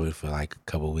Android for like a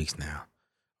couple weeks now,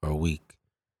 or a week.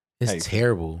 It's Hey.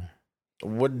 terrible.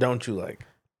 What don't you like?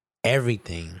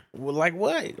 Everything. Well, like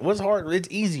what? What's hard? It's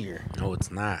easier. No,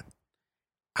 it's not.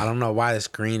 I don't know why the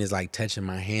screen is like touching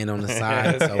my hand on the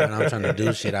side. So when I'm trying to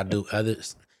do shit, I do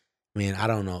others. Man, I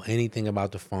don't know anything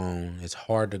about the phone. It's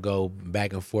hard to go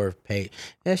back and forth.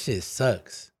 That shit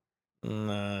sucks.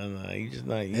 Nah, you just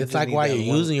not. It's like while you're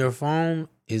using your phone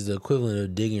is the equivalent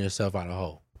of digging yourself out a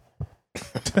hole.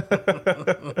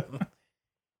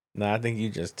 Nah, I think you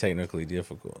just technically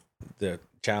difficult. The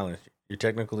challenge. You're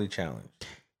technically challenged.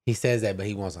 He says that, but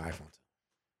he wants an iPhone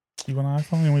too. You want an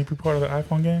iPhone? You want to be part of the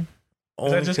iPhone game?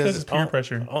 Is that just because it's peer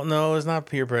pressure? Oh no, it's not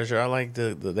peer pressure. I like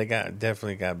they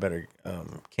definitely got better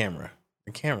camera.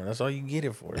 The camera. That's all you get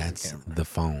it for. That's the camera. the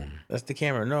phone. That's the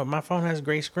camera. No, my phone has a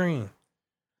great screen.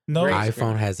 No. Great.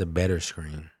 iPhone has a better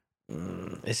screen.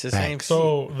 It's the Facts. same.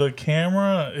 So the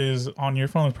camera is on your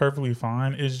phone is perfectly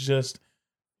fine. It's just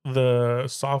the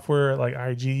software like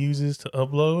IG uses to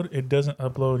upload. It doesn't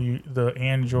upload the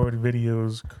Android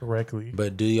videos correctly.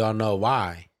 But do y'all know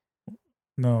why?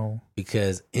 No.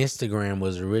 Because Instagram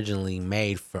was originally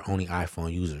made for only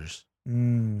iPhone users.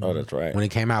 Oh, that's right. When it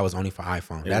came out, it was only for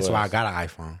iPhone. It That's why I was. got an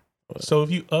iPhone. So if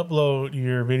you upload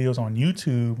your videos on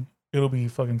YouTube, it'll be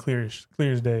fucking clear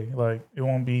as day. Like it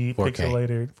won't be 4K.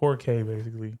 pixelated. 4K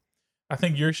basically. I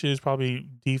think your shit is probably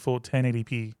default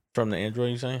 1080p. From the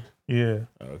Android, you saying? Yeah.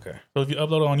 Okay. So if you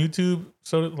upload it on YouTube,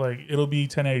 so like it'll be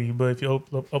 1080. But if you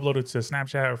upload it to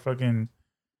Snapchat or fucking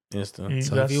Instant.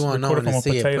 So if you want to know when to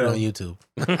see it, put it on YouTube.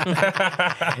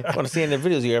 Want to see any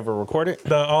videos you ever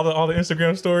recorded? All the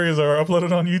Instagram stories are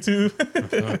uploaded on YouTube.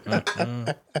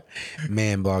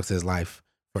 Man blogs his life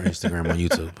for Instagram on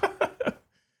YouTube.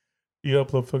 You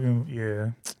upload fucking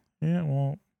yeah.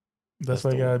 Well, that's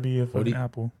why you gotta be a fucking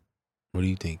Apple. What do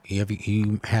you think?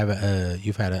 You've had an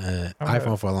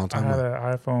iPhone for a long time. I had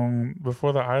an iPhone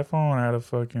before the iPhone. I had a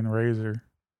fucking Razor.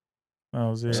 That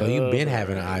was it. So you've been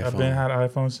having an iPhone. I've been had an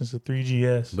iPhone since the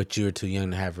 3GS. But you were too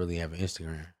young to have an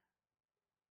Instagram.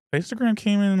 Instagram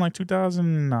came in like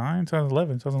 2009,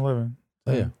 2011.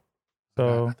 Oh, yeah.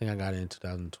 So I think I got it in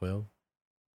 2012.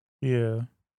 Yeah.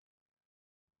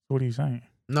 What are you saying?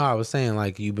 No, I was saying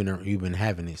like you've been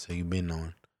having it, so you've been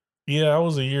on. Yeah, I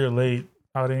was a year late.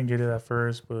 I didn't get it at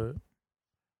first, but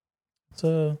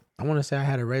I want to say I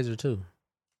had a Razor too.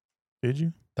 Did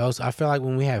you? I feel like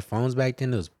when we had phones back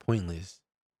then, it was pointless.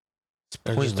 It's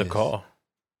pointless. Just a call.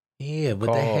 Yeah,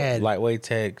 but they had lightweight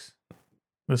text.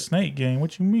 The Snake game.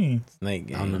 What you mean? Snake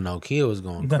game. On the Nokia was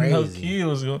going the crazy. Nokia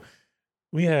was going.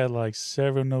 We had like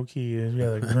several Nokias. We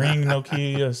had a green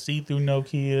Nokia, a see-through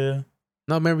Nokia.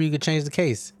 No, remember you could change the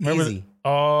case. Easy.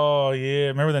 Oh yeah,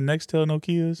 remember the Nextel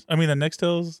Nokias? I mean the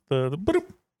Nextels. The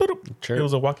chirp. It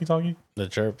was a walkie-talkie. The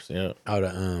chirps. Yeah. Oh,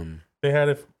 They had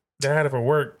it. They had it for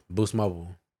work. Boost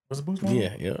Mobile. Was it Boost Mobile?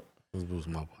 Yeah. It was Boost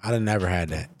Mobile. I never had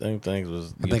that. Them things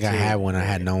was. I think I had one. I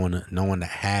had no one that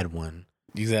had one.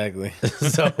 Exactly.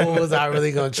 So who was I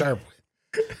really gonna chirp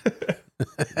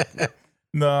with?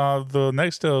 No, the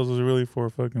Nextels was really for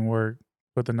fucking work,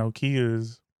 but the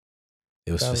Nokias.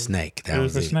 It was for Snake. It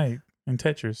was for Snake and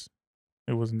Tetris.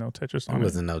 It wasn't no Tetris on. There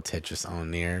wasn't no Tetris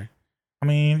on there. I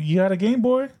mean, you had a Game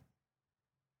Boy.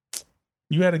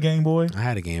 You had a Game Boy. I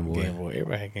had a Game Boy. Game Boy.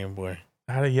 Everybody had Game Boy.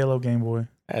 I had a yellow Game Boy.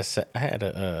 I had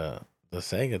the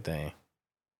Sega thing.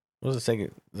 What was the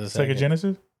Sega? The Sega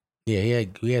Genesis. Yeah,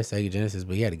 we had Sega Genesis,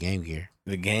 but he had a Game Gear.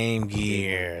 The Game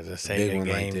Gear, the Sega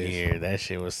Game Gear. That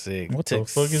shit was sick. What the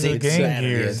fuck is a Game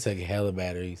Gear? Yeah, it took hella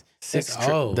batteries. 6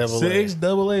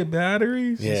 AA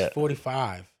batteries. Yeah,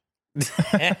 45.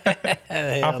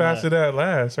 How fast did that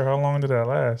last, or how long did that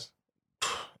last?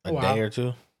 A day or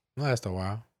two. It lasted a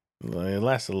while. It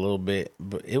lasted a little bit,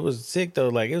 but it was sick though.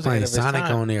 Like it was playing Sonic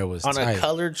on there was on tight. A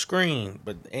colored screen,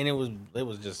 it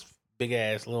was just big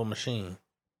ass little machine.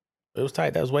 It was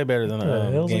tight. That was way better than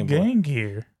a Game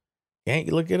Gear. Yeah,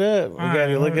 look it up. You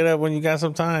gotta look it up when you got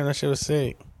some time. That shit was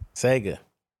sick. Sega.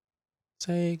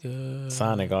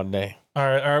 Sonic all day. All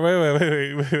right.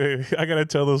 Wait. I gotta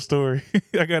tell the story.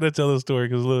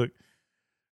 Because look.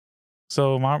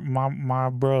 So my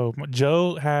bro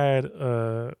Joe had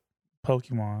a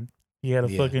Pokemon. He had a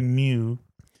fucking Mew,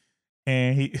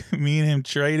 and me and him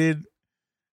traded,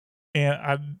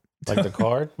 and like the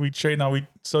card.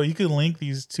 So you could link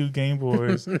these two Game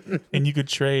Boys, and you could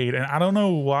trade. And I don't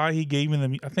know why he gave me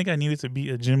the. I think I needed to be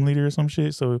a gym leader or some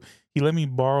shit. So he let me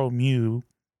borrow Mew,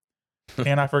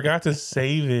 and I forgot to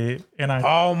save it. And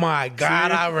oh my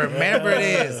god, I remember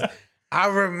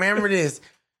this.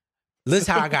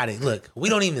 Listen how I got it. Look, we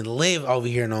don't even live over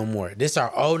here no more. This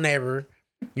our old neighbor.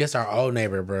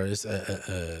 Bro. It's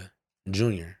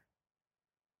Junior.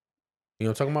 You know what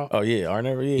I'm talking about? Oh yeah, our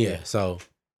neighbor. Yeah. So,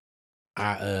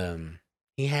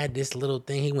 he had this little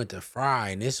thing. He went to Fry,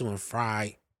 and this is when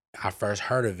Fry, I first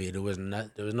heard of it. There was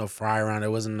no Fry around. There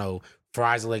wasn't no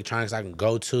Fry's Electronics I can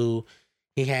go to.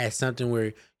 He had something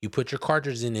where you put your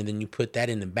cartridge in, and then you put that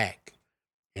in the back,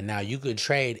 and now you could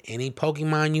trade any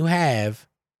Pokemon you have,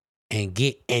 and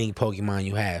get any Pokemon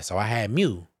you have. So I had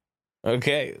Mew.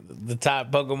 Okay, the top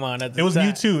Pokemon at the It was top.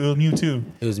 Mewtwo.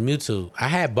 It was Mewtwo. I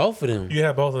had both of them. You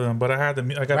had both of them, but I had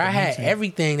I had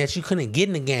everything that you couldn't get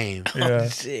in the game. Yeah. Oh,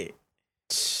 shit.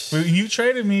 Well, you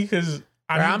traded me because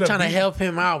I'm trying to help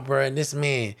him out, bro. And this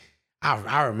man,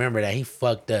 I remember that he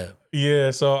fucked up. Yeah,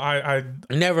 so I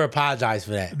never apologized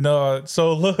for that. No,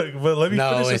 so look, but let me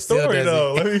finish the story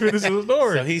though. Let me finish the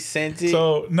story. So he sent it.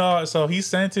 So he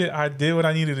sent it. I did what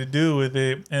I needed to do with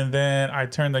it, and then I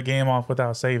turned the game off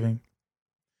without saving.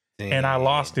 And I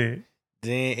lost it.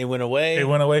 Then it went away. It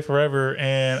went away forever.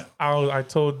 And I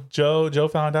told Joe. Joe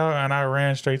found out, and I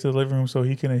ran straight to the living room so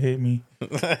he couldn't hit me.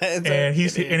 And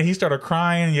he started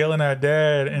crying, yelling at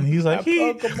Dad. And he's like,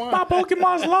 "My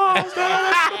Pokemon's lost."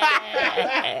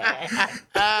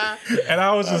 And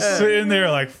I was just sitting there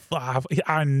like,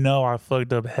 I know I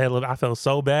fucked up hell. I felt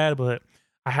so bad, but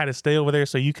I had to stay over there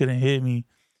so you couldn't hit me.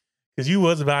 Because you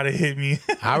was about to hit me.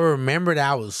 I remember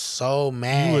that I was so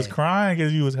mad. You was crying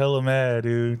because you was hella mad,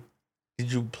 dude.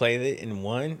 Did you play it in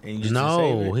one? And you just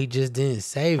no, he just didn't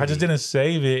save it. I just didn't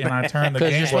save it, and I turned the game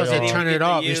off. Because you're supposed to turn it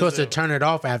off. use You're supposed it. to turn it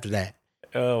off after that.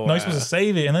 Oh, No, you're supposed to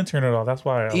save it and then turn it off. That's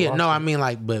why. Yeah, no, I mean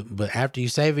like, but after you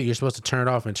save it, you're supposed to turn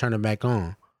it off and turn it back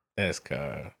on. That's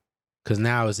cool. Because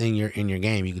now it's in your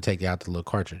game. You can take it out the little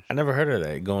cartridge. I never heard of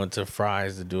that. Going to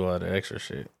Fry's to do all the extra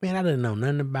shit. Man, I didn't know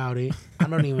nothing about it. I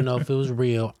don't even know if it was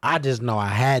real. I just know I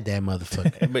had that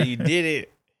motherfucker. But you did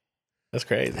it. That's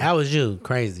crazy. That was you.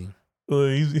 Crazy.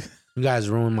 You guys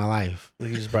ruined my life.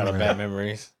 You just brought up bad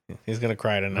memories. He's gonna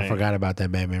cry tonight. I forgot about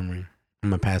that bad memory. I'm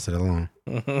gonna pass it along.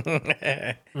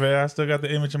 Man, I still got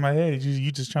the image in my head.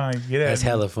 You just trying to get at That's me.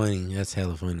 hella funny. That's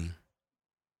hella funny.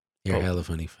 You're hella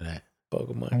funny for that.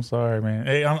 Pokemon. I'm sorry, man.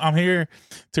 Hey, I'm here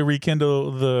to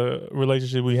rekindle the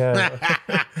relationship we had.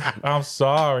 I'm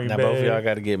sorry, Now man. both of y'all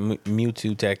got to get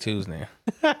Mewtwo tattoos now.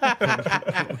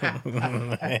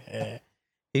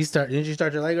 Didn't you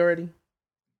start your leg already?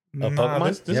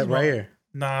 Pokemon? This is right here.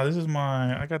 Nah, this is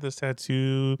I got this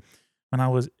tattoo when I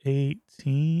was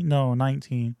 18. No,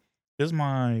 19. This is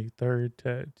my third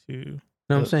tattoo. You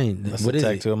know what I'm saying? That's What a is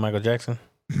tattoo it? of Michael Jackson.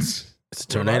 It's a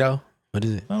tornado? What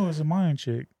is it? No, it's a Mayan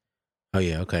chick. Oh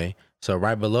yeah, okay. So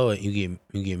right below it, you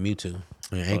get Mewtwo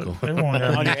on your ankle, Everyone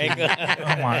got On your ankle.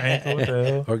 on my ankle. What the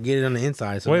hell? or get it on the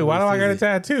inside. So Wait, why do I got a it?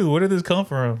 tattoo? Where did this come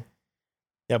from?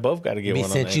 Yeah, both got to get one on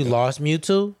Since the you ankle. lost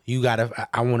Mewtwo, you gotta.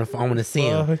 I want to see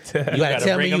him. Fuck that. You gotta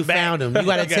tell me bring you him back. found him. You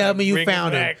gotta tell me you bring him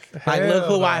found him. back. Like, look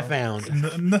Hell who I no. found.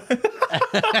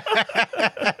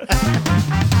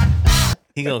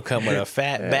 He gonna come with a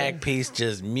fat back piece,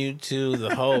 just Mewtwo,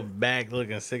 the whole back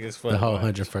looking sick as fuck. The whole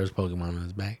 101st Pokemon on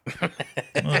his back.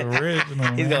 Original. He's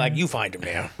man. gonna like, you find him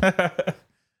now.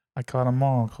 I caught them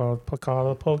all. Caught a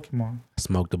Pokemon.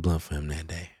 Smoked a blunt for him that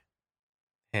day.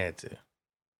 Had to.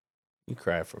 You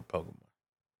cried for Pokemon.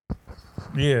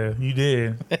 Yeah, you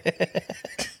did.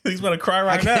 He's about to cry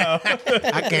right now.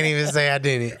 I can't even say I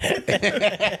didn't.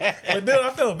 But dude, I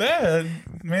feel bad,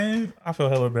 man. I feel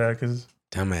hella bad because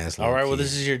Dumbass. All right, well, kid.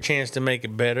 this is your chance to make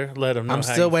it better. Let them know. I'm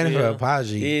how still you waiting for feel. an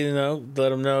apology. You know, let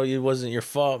them know it wasn't your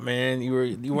fault, man. You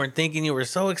weren't thinking. You were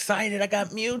so excited. I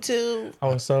got Mewtwo. I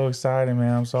was so excited,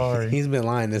 man. I'm sorry. He's been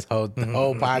lying this whole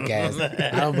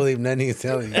podcast. I don't believe nothing he's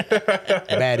telling you.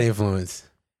 Bad influence.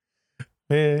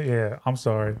 Yeah, I'm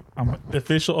sorry. I'm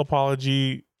official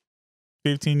apology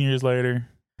 15 years later.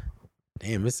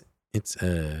 Damn, it's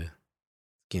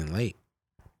getting late.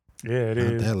 Yeah, it Not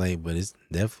is. that late, but it's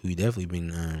definitely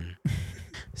been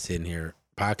sitting here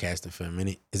podcasting for a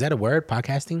minute. Is that a word?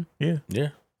 Podcasting? Yeah.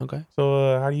 Okay.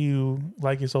 So how do you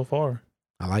like it so far?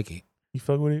 I like it. You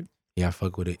fuck with it? Yeah, I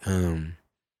fuck with it.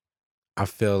 I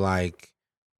feel like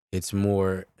it's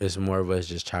more of us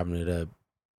just chopping it up.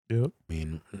 Yep. I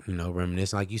mean,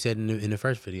 reminiscing, like you said in the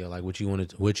first video, like what you wanted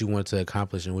to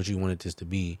accomplish and what you wanted this to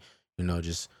be.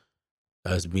 Just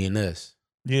us being us.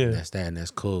 Yeah. That's that, and that's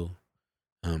cool.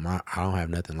 I don't have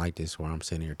nothing like this where I'm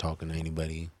sitting here talking to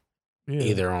anybody, Yeah.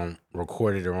 either on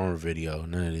recorded or on video.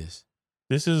 None of this.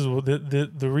 This is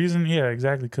the reason. Yeah,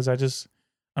 exactly. Because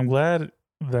I'm glad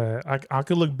that I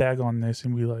could look back on this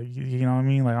and be like, you know what I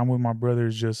mean? Like I'm with my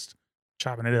brothers just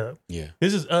chopping it up. Yeah.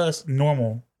 This is us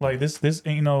normal. Like this ain't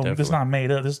this Definitely. not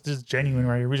made up. This is genuine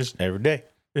right here. We just Every day.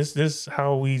 this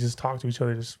how we just talk to each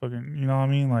other. Just fucking, you know what I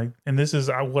mean? Like, and this is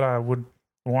what I would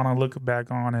want to look back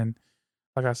on. And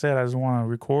like I said, I just want to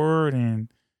record and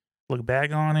look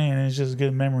back on it, and it's just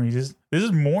good memories. This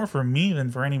is more for me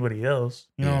than for anybody else.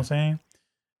 You know what I'm saying?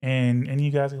 And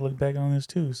you guys can look back on this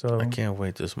too. So I can't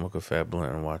wait to smoke a fat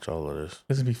blunt and watch all of this.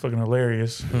 this would be fucking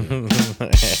hilarious.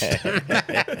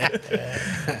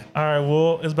 All right,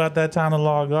 well, it's about that time to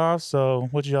log off. So,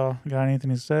 what y'all got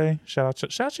anything to say? Shout your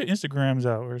Instagrams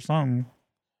out or something.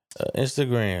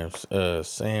 Instagrams,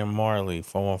 Sam Marley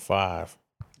 415.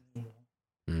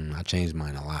 I changed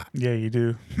mine a lot. Yeah, you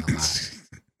do. A lot.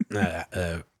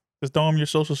 Just throw them your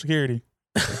social security.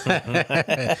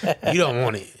 You don't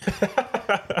want it.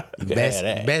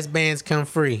 Best bands come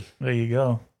free. There you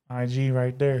go. IG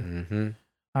right there. Mm-hmm.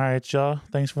 All right, y'all.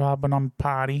 Thanks for hopping on the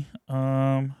potty.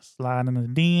 Slide in the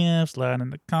DM, slide in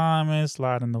the comments,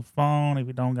 slide in the phone. If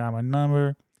you don't got my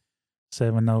number,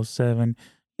 707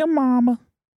 your mama.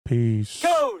 Peace.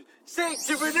 Code 6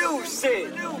 to reduce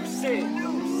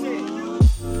it.